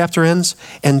how this chapter ends?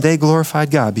 And they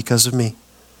glorified God because of me.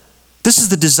 This is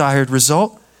the desired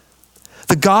result.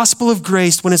 The gospel of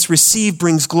grace, when it's received,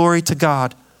 brings glory to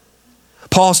God.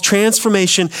 Paul's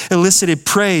transformation elicited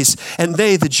praise, and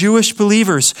they, the Jewish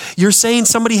believers, you're saying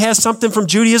somebody has something from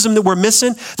Judaism that we're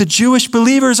missing? The Jewish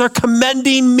believers are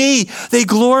commending me. They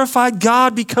glorified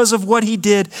God because of what he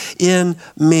did in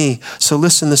me. So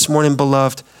listen this morning,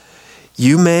 beloved,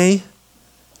 you may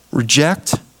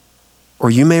reject or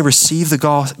you may receive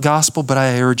the gospel, but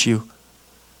I urge you,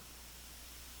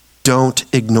 don't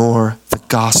ignore the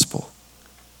gospel.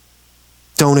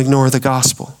 Don't ignore the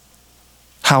gospel.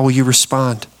 How will you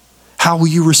respond? How will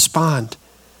you respond?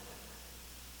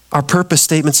 Our purpose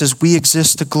statement says we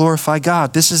exist to glorify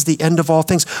God. This is the end of all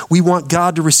things. We want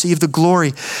God to receive the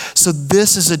glory. So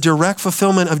this is a direct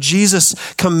fulfillment of Jesus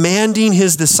commanding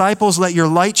his disciples, let your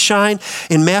light shine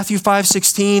in Matthew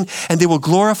 5:16, and they will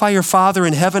glorify your Father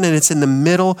in heaven. And it's in the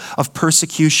middle of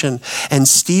persecution. And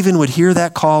Stephen would hear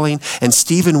that calling, and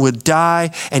Stephen would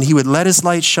die, and he would let his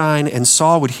light shine, and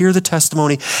Saul would hear the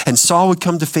testimony, and Saul would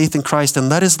come to faith in Christ and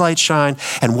let his light shine.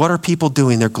 And what are people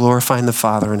doing? They're glorifying the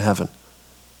Father in heaven.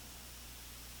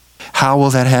 How will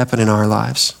that happen in our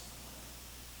lives?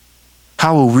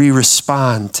 How will we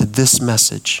respond to this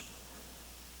message?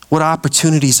 What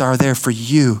opportunities are there for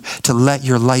you to let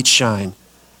your light shine?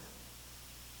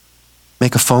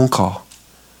 Make a phone call.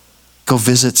 Go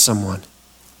visit someone.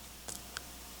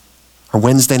 Our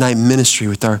Wednesday night ministry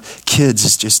with our kids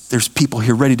is just, there's people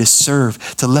here ready to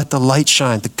serve, to let the light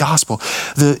shine, the gospel.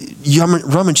 The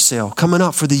rummage sale coming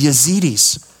up for the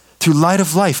Yazidis. Through Light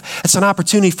of Life. It's an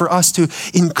opportunity for us to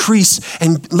increase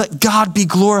and let God be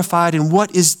glorified in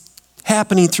what is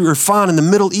happening through Irfan in the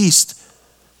Middle East.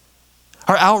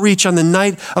 Our outreach on the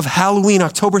night of Halloween,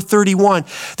 October 31.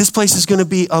 This place is going to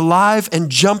be alive and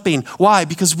jumping. Why?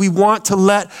 Because we want to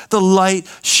let the light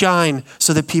shine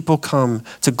so that people come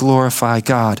to glorify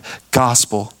God.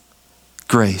 Gospel,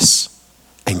 grace,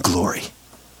 and glory.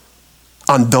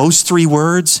 On those three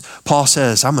words, Paul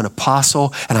says, I'm an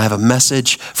apostle and I have a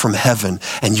message from heaven,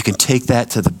 and you can take that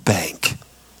to the bank.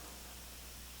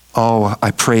 Oh,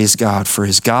 I praise God for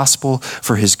his gospel,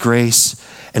 for his grace,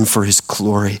 and for his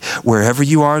glory. Wherever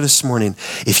you are this morning,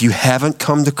 if you haven't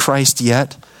come to Christ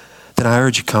yet, then I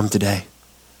urge you come today.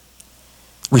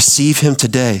 Receive him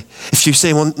today. If you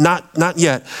say, well, not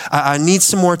yet, I need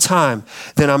some more time,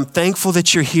 then I'm thankful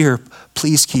that you're here.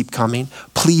 Please keep coming.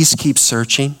 Please keep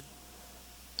searching.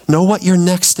 Know what your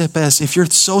next step is. If you're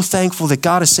so thankful that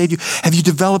God has saved you, have you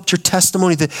developed your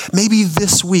testimony that maybe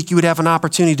this week you would have an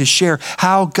opportunity to share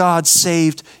how God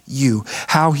saved you,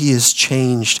 how he has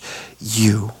changed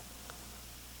you?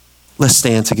 Let's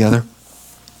stand together.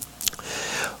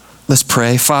 Let's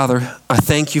pray. Father, I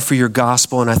thank you for your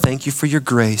gospel, and I thank you for your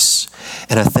grace,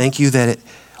 and I thank you that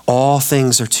all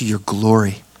things are to your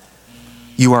glory.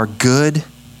 You are good,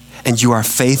 and you are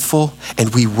faithful,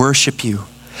 and we worship you.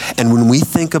 And when we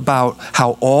think about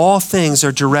how all things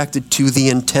are directed to the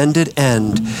intended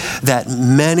end, that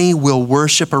many will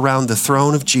worship around the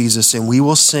throne of Jesus, and we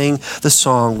will sing the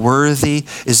song, "Worthy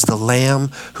is the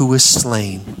Lamb who was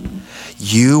slain."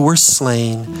 You were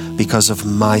slain because of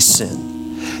my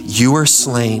sin. You were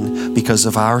slain because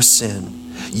of our sin.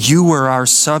 You were our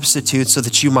substitute so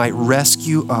that you might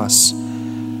rescue us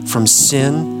from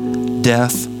sin,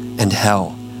 death, and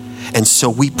hell. And so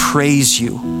we praise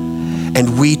you,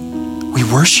 and we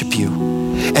worship you,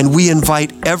 and we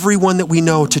invite everyone that we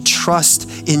know to trust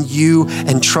in you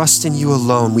and trust in you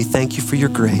alone. We thank you for your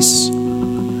grace.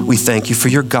 We thank you for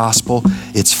your gospel.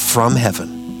 It's from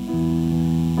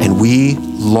heaven, and we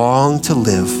long to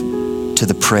live to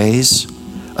the praise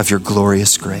of your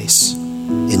glorious grace.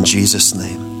 In Jesus'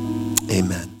 name,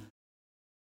 amen.